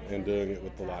haunt and doing it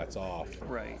with the lights off.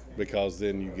 Right. Because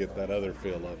then you get that other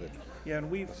feel of it. Yeah,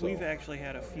 and we've actually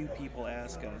had a few people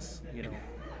ask us, you know,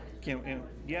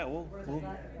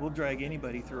 we'll drag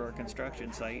anybody through our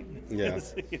construction site. Yeah.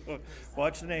 You know,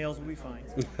 watch the nails, we'll be fine.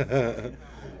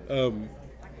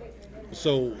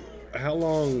 So, how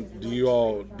long do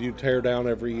you tear down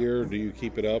every year? Do you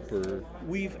keep it up, or?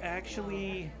 We've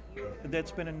actually,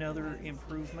 that's been another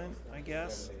improvement, I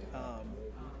guess.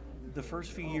 The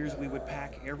first few years we would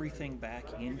pack everything back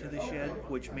into the shed,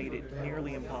 which made it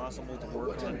nearly impossible to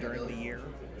work on during the year,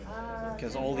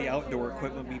 because all the outdoor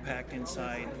equipment would be packed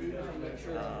inside.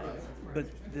 But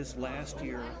this last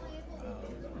year,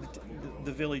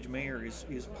 the village mayor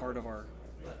is part of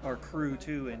our crew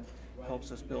too, and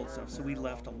helps us build stuff. So we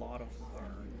left a lot of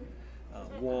our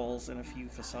walls and a few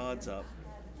facades up.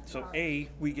 So A,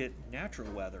 we get natural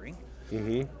weathering,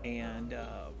 and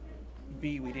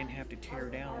B, we didn't have to tear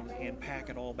down and pack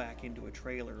it all back into a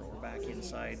trailer or back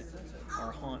inside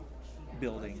our haunt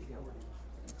building.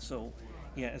 So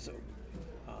yeah,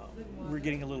 we're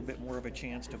getting a little bit more of a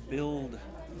chance to build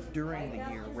during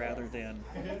the year, rather than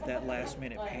that last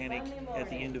minute panic at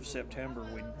the end of September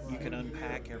when you can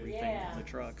unpack everything from the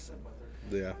trucks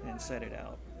and set it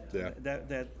out. Yeah.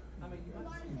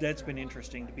 That's been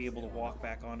interesting to be able to walk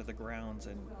back onto the grounds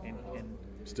and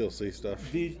still see stuff.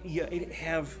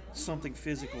 Have something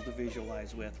physical to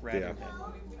visualize with, rather than.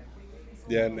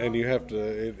 Yeah, and you have to.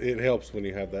 It helps when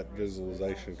you have that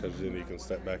visualization, because then you can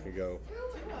step back and go,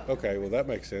 okay, well that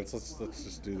makes sense. Let's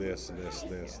just do this and this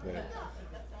and this and that,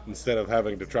 instead of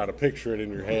having to try to picture it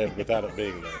in your head without it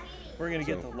being there. We're going to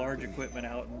get the large equipment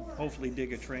out and hopefully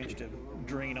dig a trench to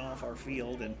drain off our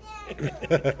field. And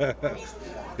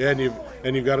yeah,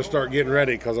 and you've got to start getting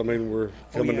ready, because I mean we're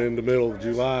coming in the middle of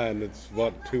July, and it's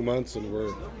 2 months, and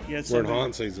we're in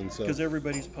haunt season. So because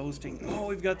everybody's posting,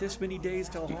 we've got this many days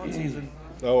till haunt season.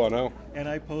 Oh, I know. And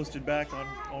I posted back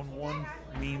on one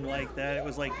meme like that. It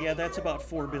was like, yeah, that's about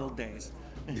 4 build days.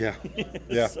 Yeah,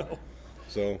 yeah.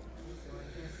 So.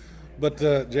 But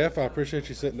Jeff, I appreciate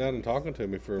you sitting down and talking to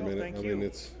me for a minute. Thank you. Mean,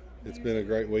 it's been a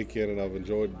great weekend, and I've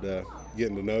enjoyed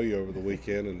getting to know you over the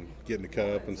weekend and getting to cut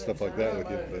up and stuff like that with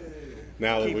you. But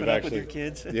now that Keeping we've up actually, with your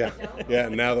kids. yeah,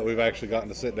 now that we've actually gotten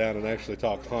to sit down and actually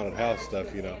talk haunted house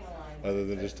stuff, you know, other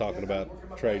than just talking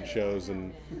about trade shows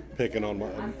and picking on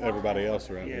everybody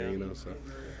else around here, you know. So,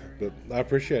 but I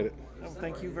appreciate it. Well,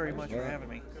 thank you very much for having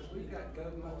me.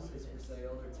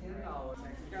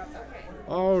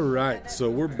 All right, so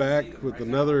we're back with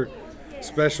another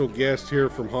special guest here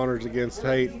from Haunters Against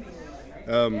Hate.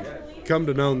 Come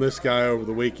to know this guy over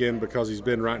the weekend because he's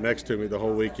been right next to me the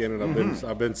whole weekend, and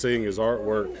I've been seeing his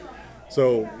artwork.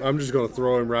 So I'm just going to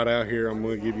throw him right out here. I'm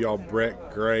going to give y'all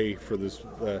Brett Gray for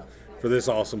this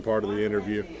awesome part of the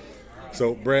interview.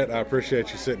 So Brett, I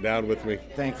appreciate you sitting down with me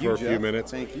for a few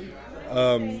minutes. Thank you.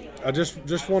 I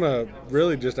just want to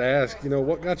really just ask, you know,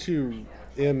 what got you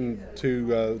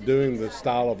into doing the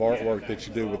style of artwork that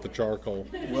you do with the charcoal?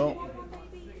 Well,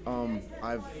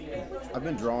 I've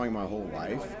been drawing my whole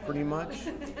life, pretty much,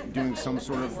 doing some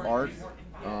sort of art,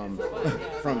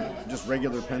 from just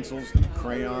regular pencils,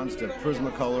 crayons, to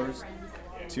Prismacolors,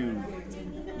 to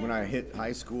when I hit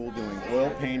high school doing oil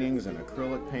paintings and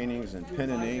acrylic paintings and pen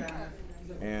and ink.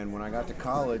 And when I got to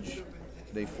college,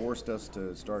 they forced us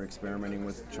to start experimenting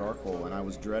with charcoal, and I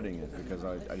was dreading it because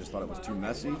I just thought it was too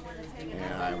messy,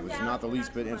 and I was not the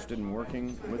least bit interested in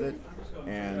working with it.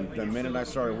 And the minute I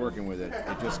started working with it,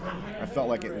 I felt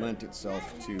like it lent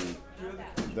itself to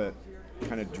the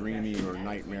kind of dreamy or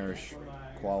nightmarish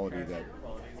quality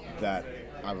that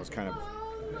I was kind of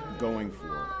going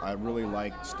for. I really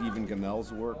like Stephen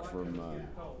Gamel's work from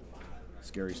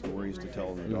Scary Stories to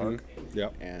Tell in the Dark.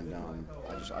 Yep. And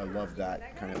I love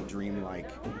that kind of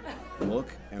dreamlike look.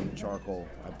 And charcoal,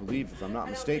 I believe, if I'm not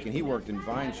mistaken, he worked in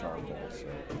Vine charcoal.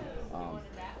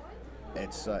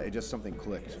 So it just something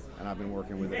clicked, and I've been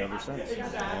working with it ever since.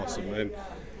 Awesome.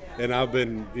 And I've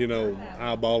been,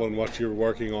 eyeballing what you're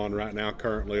working on right now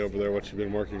currently over there, what you've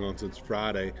been working on since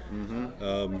Friday.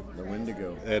 The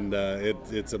Wendigo. And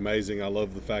it's amazing. I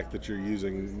love the fact that you're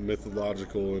using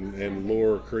mythological and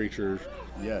lore creatures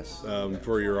yes.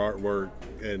 For your artwork.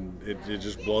 And it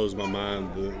just blows my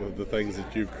mind, the things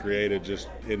that you've created just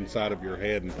inside of your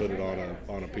head and put it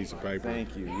on a piece of paper.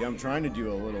 Thank you. Yeah, I'm trying to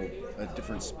do a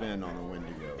different spin on the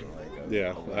Wendigo.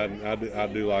 I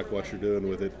do like what you're doing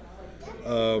with it.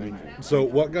 So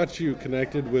what got you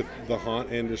connected with the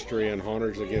haunt industry and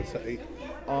Haunters Against Hate?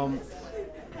 My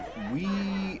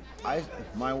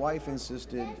wife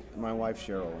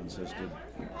Cheryl insisted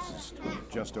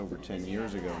just over 10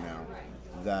 years ago now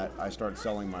that I start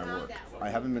selling my work.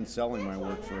 I haven't been selling my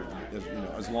work for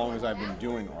as long as I've been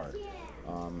doing art.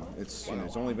 It's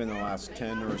only been the last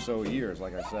 10 or so years,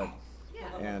 like I said.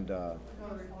 And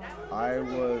I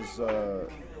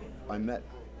met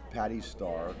Patty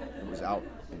Starr. I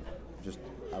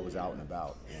was out and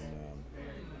about, and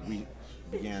we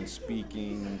began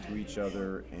speaking to each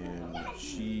other, and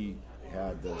she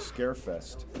had the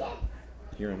Scarefest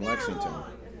here in Lexington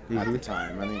at the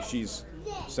time. I mean, she's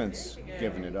since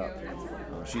given it up.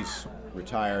 She's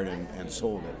retired and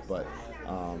sold it, but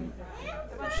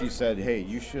she said, "Hey,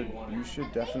 you should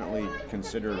definitely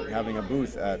consider having a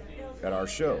booth at our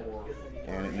show,"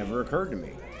 and it never occurred to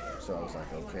me. So I was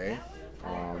like, okay.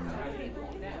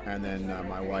 And then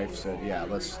my wife said, yeah,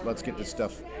 let's get this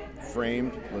stuff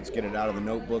framed. Let's get it out of the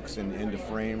notebooks and into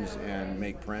frames and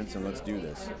make prints, and let's do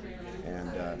this.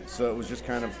 And so it was just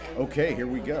kind of, okay, here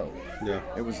we go. Yeah.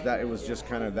 It was just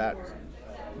kind of that,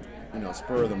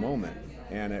 spur of the moment.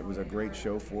 And it was a great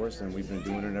show for us, and we've been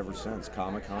doing it ever since.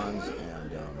 Comic-Cons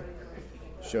and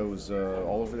shows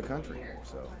all over the country.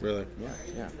 So really,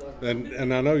 yeah.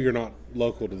 And I know you're not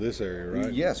local to this area,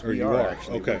 right? Yes, we you are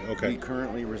actually. Okay. We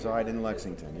currently reside in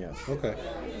Lexington. Yes. Okay.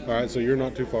 All right. So you're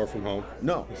not too far from home.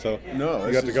 No. So no,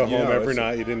 you got to go home every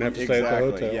night. You didn't have to stay at the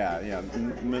hotel. Yeah.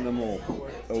 Minimal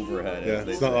overhead. Yeah.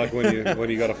 It's not like when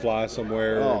you got to fly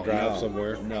somewhere or drive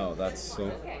somewhere. No, that's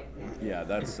so. Yeah,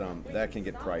 that's that can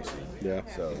get pricey. Yeah.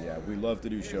 So yeah, we love to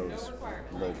do shows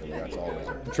locally. That's always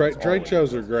trade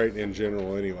shows are great in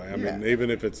general anyway. I mean, even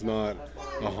if it's not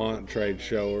a haunt trade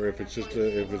show, or if it's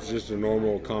just a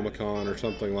normal Comic-Con or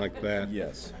something like that.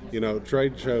 Yes.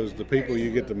 Trade shows, the people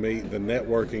you get to meet, the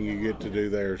networking you get to do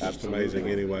there is just amazing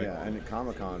anyway. Yeah, and at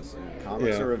Comics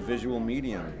are a visual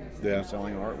medium. Yeah.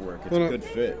 Selling artwork, it's a good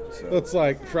fit. So. It's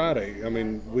like Friday. I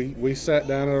mean, we sat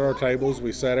down at our tables,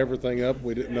 we set everything up,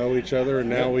 we didn't know each other, and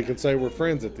now we can say we're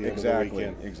friends at the end of the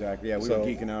weekend. Exactly. Yeah, we were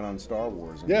geeking out on Star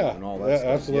Wars and all that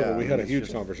stuff. Absolutely. Yeah, we had a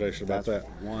huge conversation about that.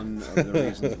 One of the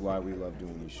reasons why we love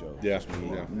doing these shows. Yeah.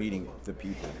 Meeting the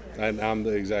people. And I'm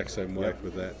the exact same way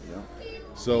with that. Yeah.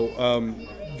 So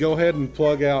go ahead and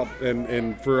plug out,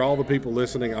 and for all the people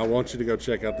listening, I want you to go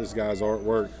check out this guy's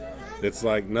artwork. It's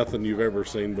like nothing you've ever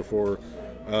seen before.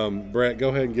 Brett, go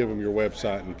ahead and give them your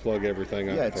website and plug everything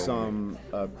up. Yeah, it's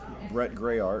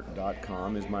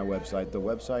brettgrayart.com is my website. The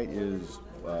website is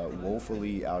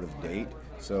woefully out of date.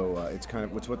 So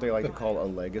it's what they like to call a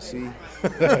legacy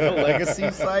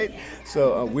site.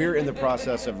 So we're in the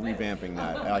process of revamping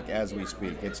that, like as we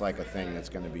speak. It's like a thing that's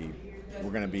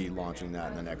we're going to be launching that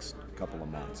in the next couple of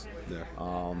months. Yeah.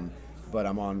 But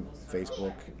I'm on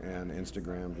Facebook and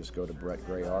Instagram. Just go to Brett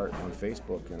Gray Art on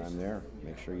Facebook, and I'm there.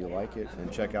 Make sure you like it and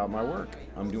check out my work.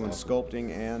 I'm doing sculpting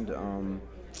and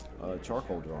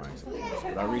charcoal drawings.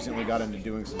 But I recently got into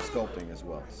doing some sculpting as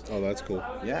well. Oh, that's cool.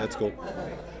 Yeah. That's cool.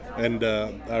 And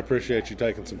I appreciate you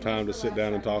taking some time to sit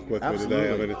down and talk with me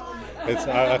today. I mean,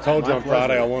 I told you on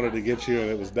Friday I wanted to get you, and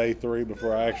it was day 3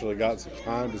 before I actually got some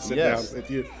time to sit down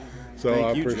with you. So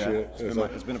I appreciate it.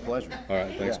 It's been a pleasure. All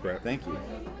right. Thanks, Brett. Thank you.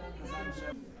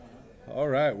 All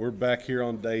right, we're back here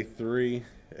on day 3,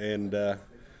 and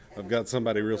I've got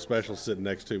somebody real special sitting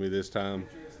next to me this time.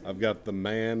 I've got the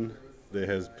man that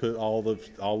has put all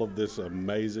of this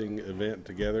amazing event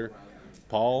together.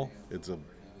 Paul, it's a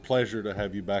pleasure to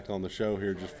have you back on the show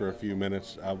here just for a few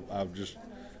minutes. I've just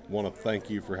want to thank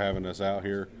you for having us out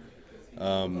here.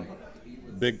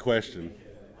 Big question.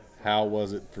 How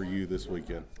was it for you this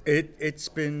weekend? It's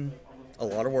been a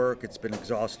lot of work. It's been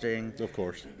exhausting. Of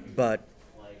course. But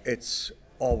it's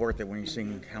all worth it when you're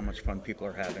seeing how much fun people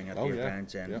are having at the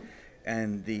event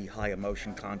and the high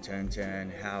emotion content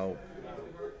and how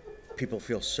people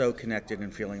feel so connected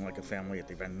and feeling like a family at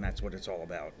the event. And that's what it's all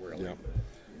about, really. Yeah.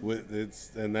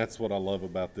 And that's what I love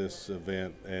about this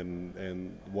event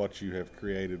and what you have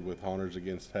created with Haunters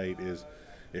Against Hate is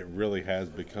it really has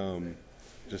become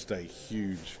just a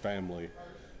huge family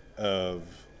of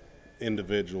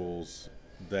individuals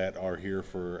that are here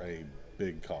for a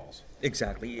big cause.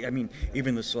 Exactly. I mean,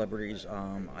 even the celebrities.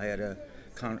 I had a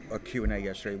Q&A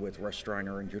yesterday with Russ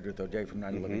Striner and Judith O'Dea from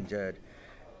Night of the Living Dead,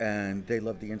 and they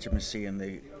love the intimacy and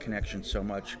the connection so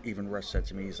much. Even Russ said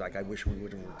to me, he's like, I wish we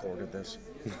would have recorded this.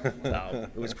 Wow,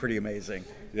 it was pretty amazing.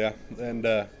 Yeah, and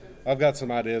I've got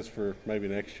some ideas for maybe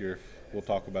next year. We'll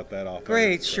talk about that off.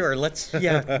 Great, sure. Let's.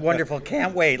 Yeah, wonderful.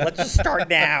 Can't wait. Let's just start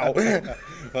now.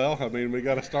 Well, I mean, we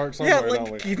got to start somewhere,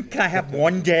 don't we? Can I have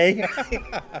one day?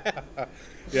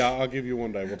 Yeah, I'll give you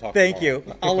one day. We'll talk. Thank tomorrow.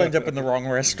 you. I'll end up in the wrong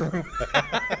restroom.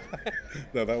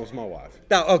 No, that was my wife.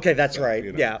 Oh, okay, that's right.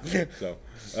 You know, Yeah. So,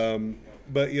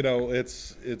 but you know,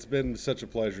 it's been such a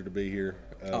pleasure to be here.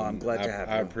 I'm glad to have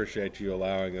you. I appreciate you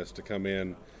allowing us to come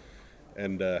in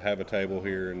and have a table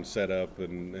here and set up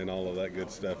and all of that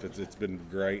good stuff. It's been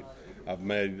great. I've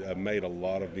made a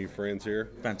lot of new friends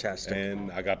here. Fantastic. And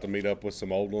I got to meet up with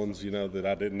some old ones, you know, that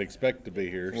I didn't expect to be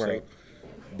here. Right.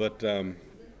 So,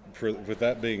 but with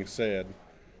that being said,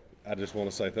 I just want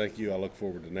to say thank you. I look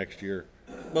forward to next year.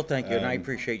 Well, thank you, and I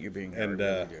appreciate you being here. And I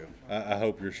really do. I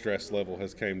hope your stress level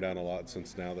has came down a lot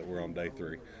since now that we're on day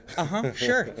 3.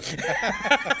 Sure.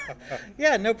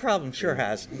 Yeah, no problem. Sure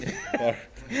has. All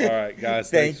right, guys.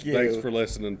 Thank you. Thanks for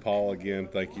listening, Paul. Again,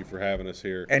 thank you for having us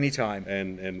here. Anytime.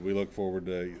 And we look forward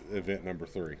to event number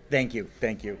 3. Thank you.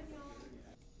 Thank you.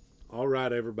 All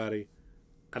right, everybody.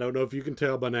 I don't know if you can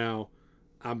tell by now,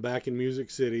 I'm back in Music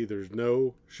City. There's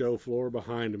no show floor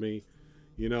behind me.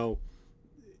 You know,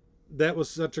 that was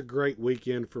such a great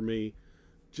weekend for me,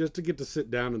 just to get to sit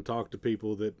down and talk to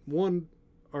people that, one,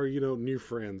 are, you know, new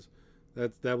friends.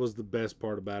 That was the best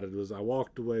part about it, was I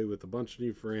walked away with a bunch of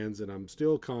new friends, and I'm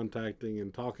still contacting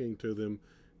and talking to them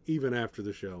even after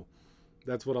the show.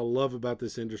 That's what I love about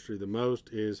this industry the most,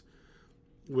 is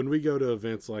when we go to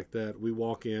events like that, we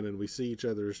walk in and we see each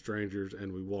other as strangers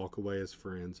and we walk away as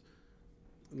friends.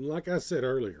 Like I said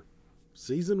earlier,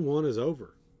 season 1 is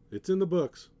over. It's in the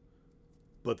books,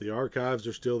 but the archives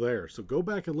are still there. So go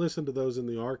back and listen to those in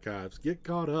the archives. Get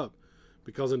caught up,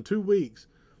 because in 2 weeks,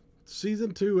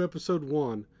 season 2, episode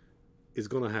 1 is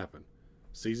going to happen.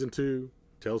 Season 2,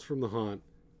 Tales from the Haunt,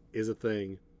 is a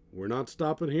thing. We're not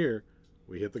stopping here.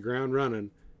 We hit the ground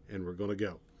running, and we're going to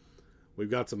go.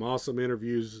 We've got some awesome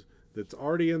interviews that's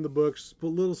already in the books. A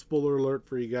little spoiler alert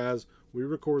for you guys. We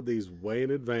record these way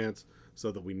in advance so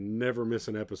that we never miss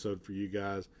an episode for you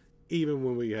guys, even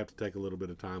when we have to take a little bit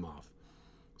of time off.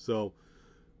 So,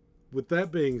 with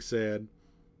that being said,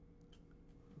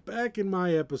 back in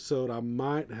my episode, I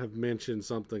might have mentioned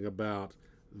something about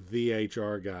the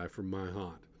HR guy from My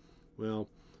Haunt. Well,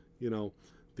 you know,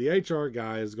 the HR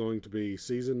guy is going to be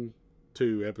season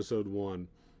 2, episode 1,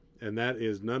 and that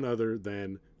is none other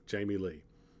than Jamie Lee.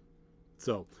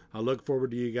 So, I look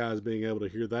forward to you guys being able to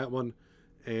hear that one.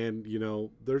 And, you know,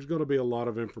 there's going to be a lot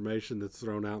of information that's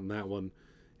thrown out in that one.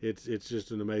 It's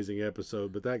just an amazing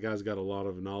episode, but that guy's got a lot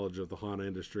of knowledge of the haunt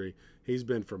industry. He's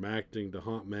been from acting to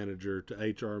haunt manager to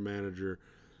HR manager,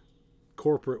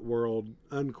 corporate world,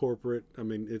 uncorporate. I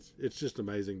mean, it's just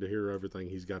amazing to hear everything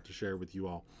he's got to share with you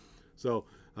all. So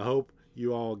I hope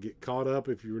you all get caught up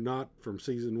if you're not from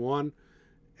season 1,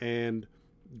 and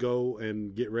go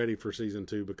and get ready for season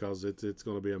 2, because it's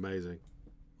going to be amazing.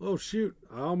 Oh shoot,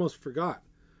 I almost forgot.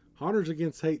 Haunters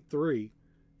Against Hate 3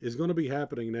 is going to be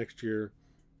happening next year.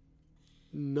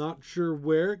 Not sure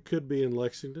where. It could be in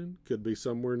Lexington, could be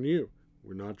somewhere new.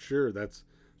 We're not sure. That's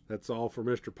all for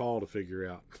Mr. Paul to figure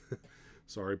out.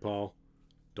 Sorry, Paul.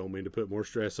 Don't mean to put more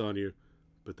stress on you,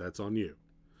 but that's on you.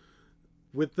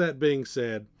 With that being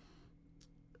said,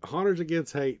 Haunters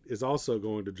Against Hate is also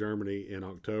going to Germany in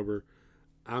October.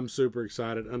 I'm super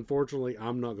excited. Unfortunately,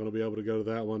 I'm not going to be able to go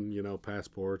to that one, you know,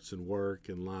 passports and work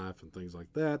and life and things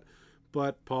like that.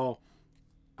 But, Paul,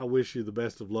 I wish you the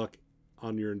best of luck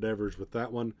on your endeavors with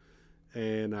that one,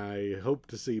 and I hope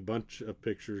to see a bunch of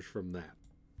pictures from that.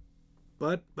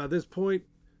 But by this point,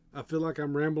 I feel like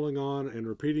I'm rambling on and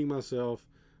repeating myself.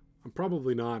 I'm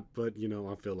probably not, but, you know,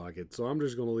 I feel like it. So I'm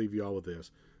just going to leave you all with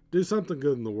this. Do something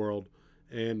good in the world.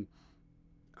 And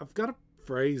I've got a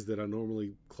phrase that I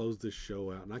normally close this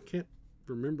show out, and I can't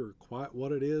remember quite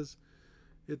what it is.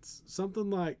 It's something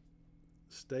like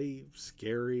stay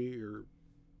scary or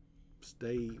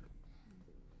stay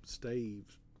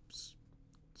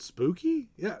spooky.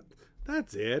 Yeah,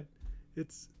 that's it.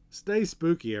 It's stay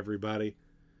spooky, everybody.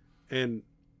 And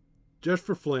just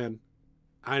for Flynn,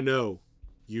 I know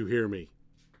you hear me.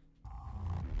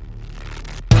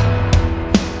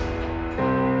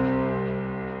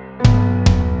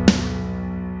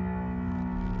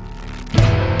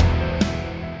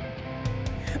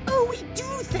 Oh, we do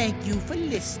thank you for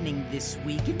listening this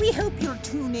week, and we hope you'll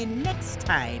tune in next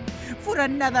time for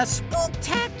another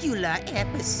spooktacular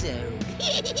episode.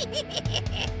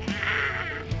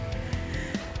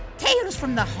 Tales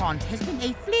from the Haunt has been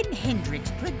a Flynn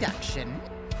Hendrix production.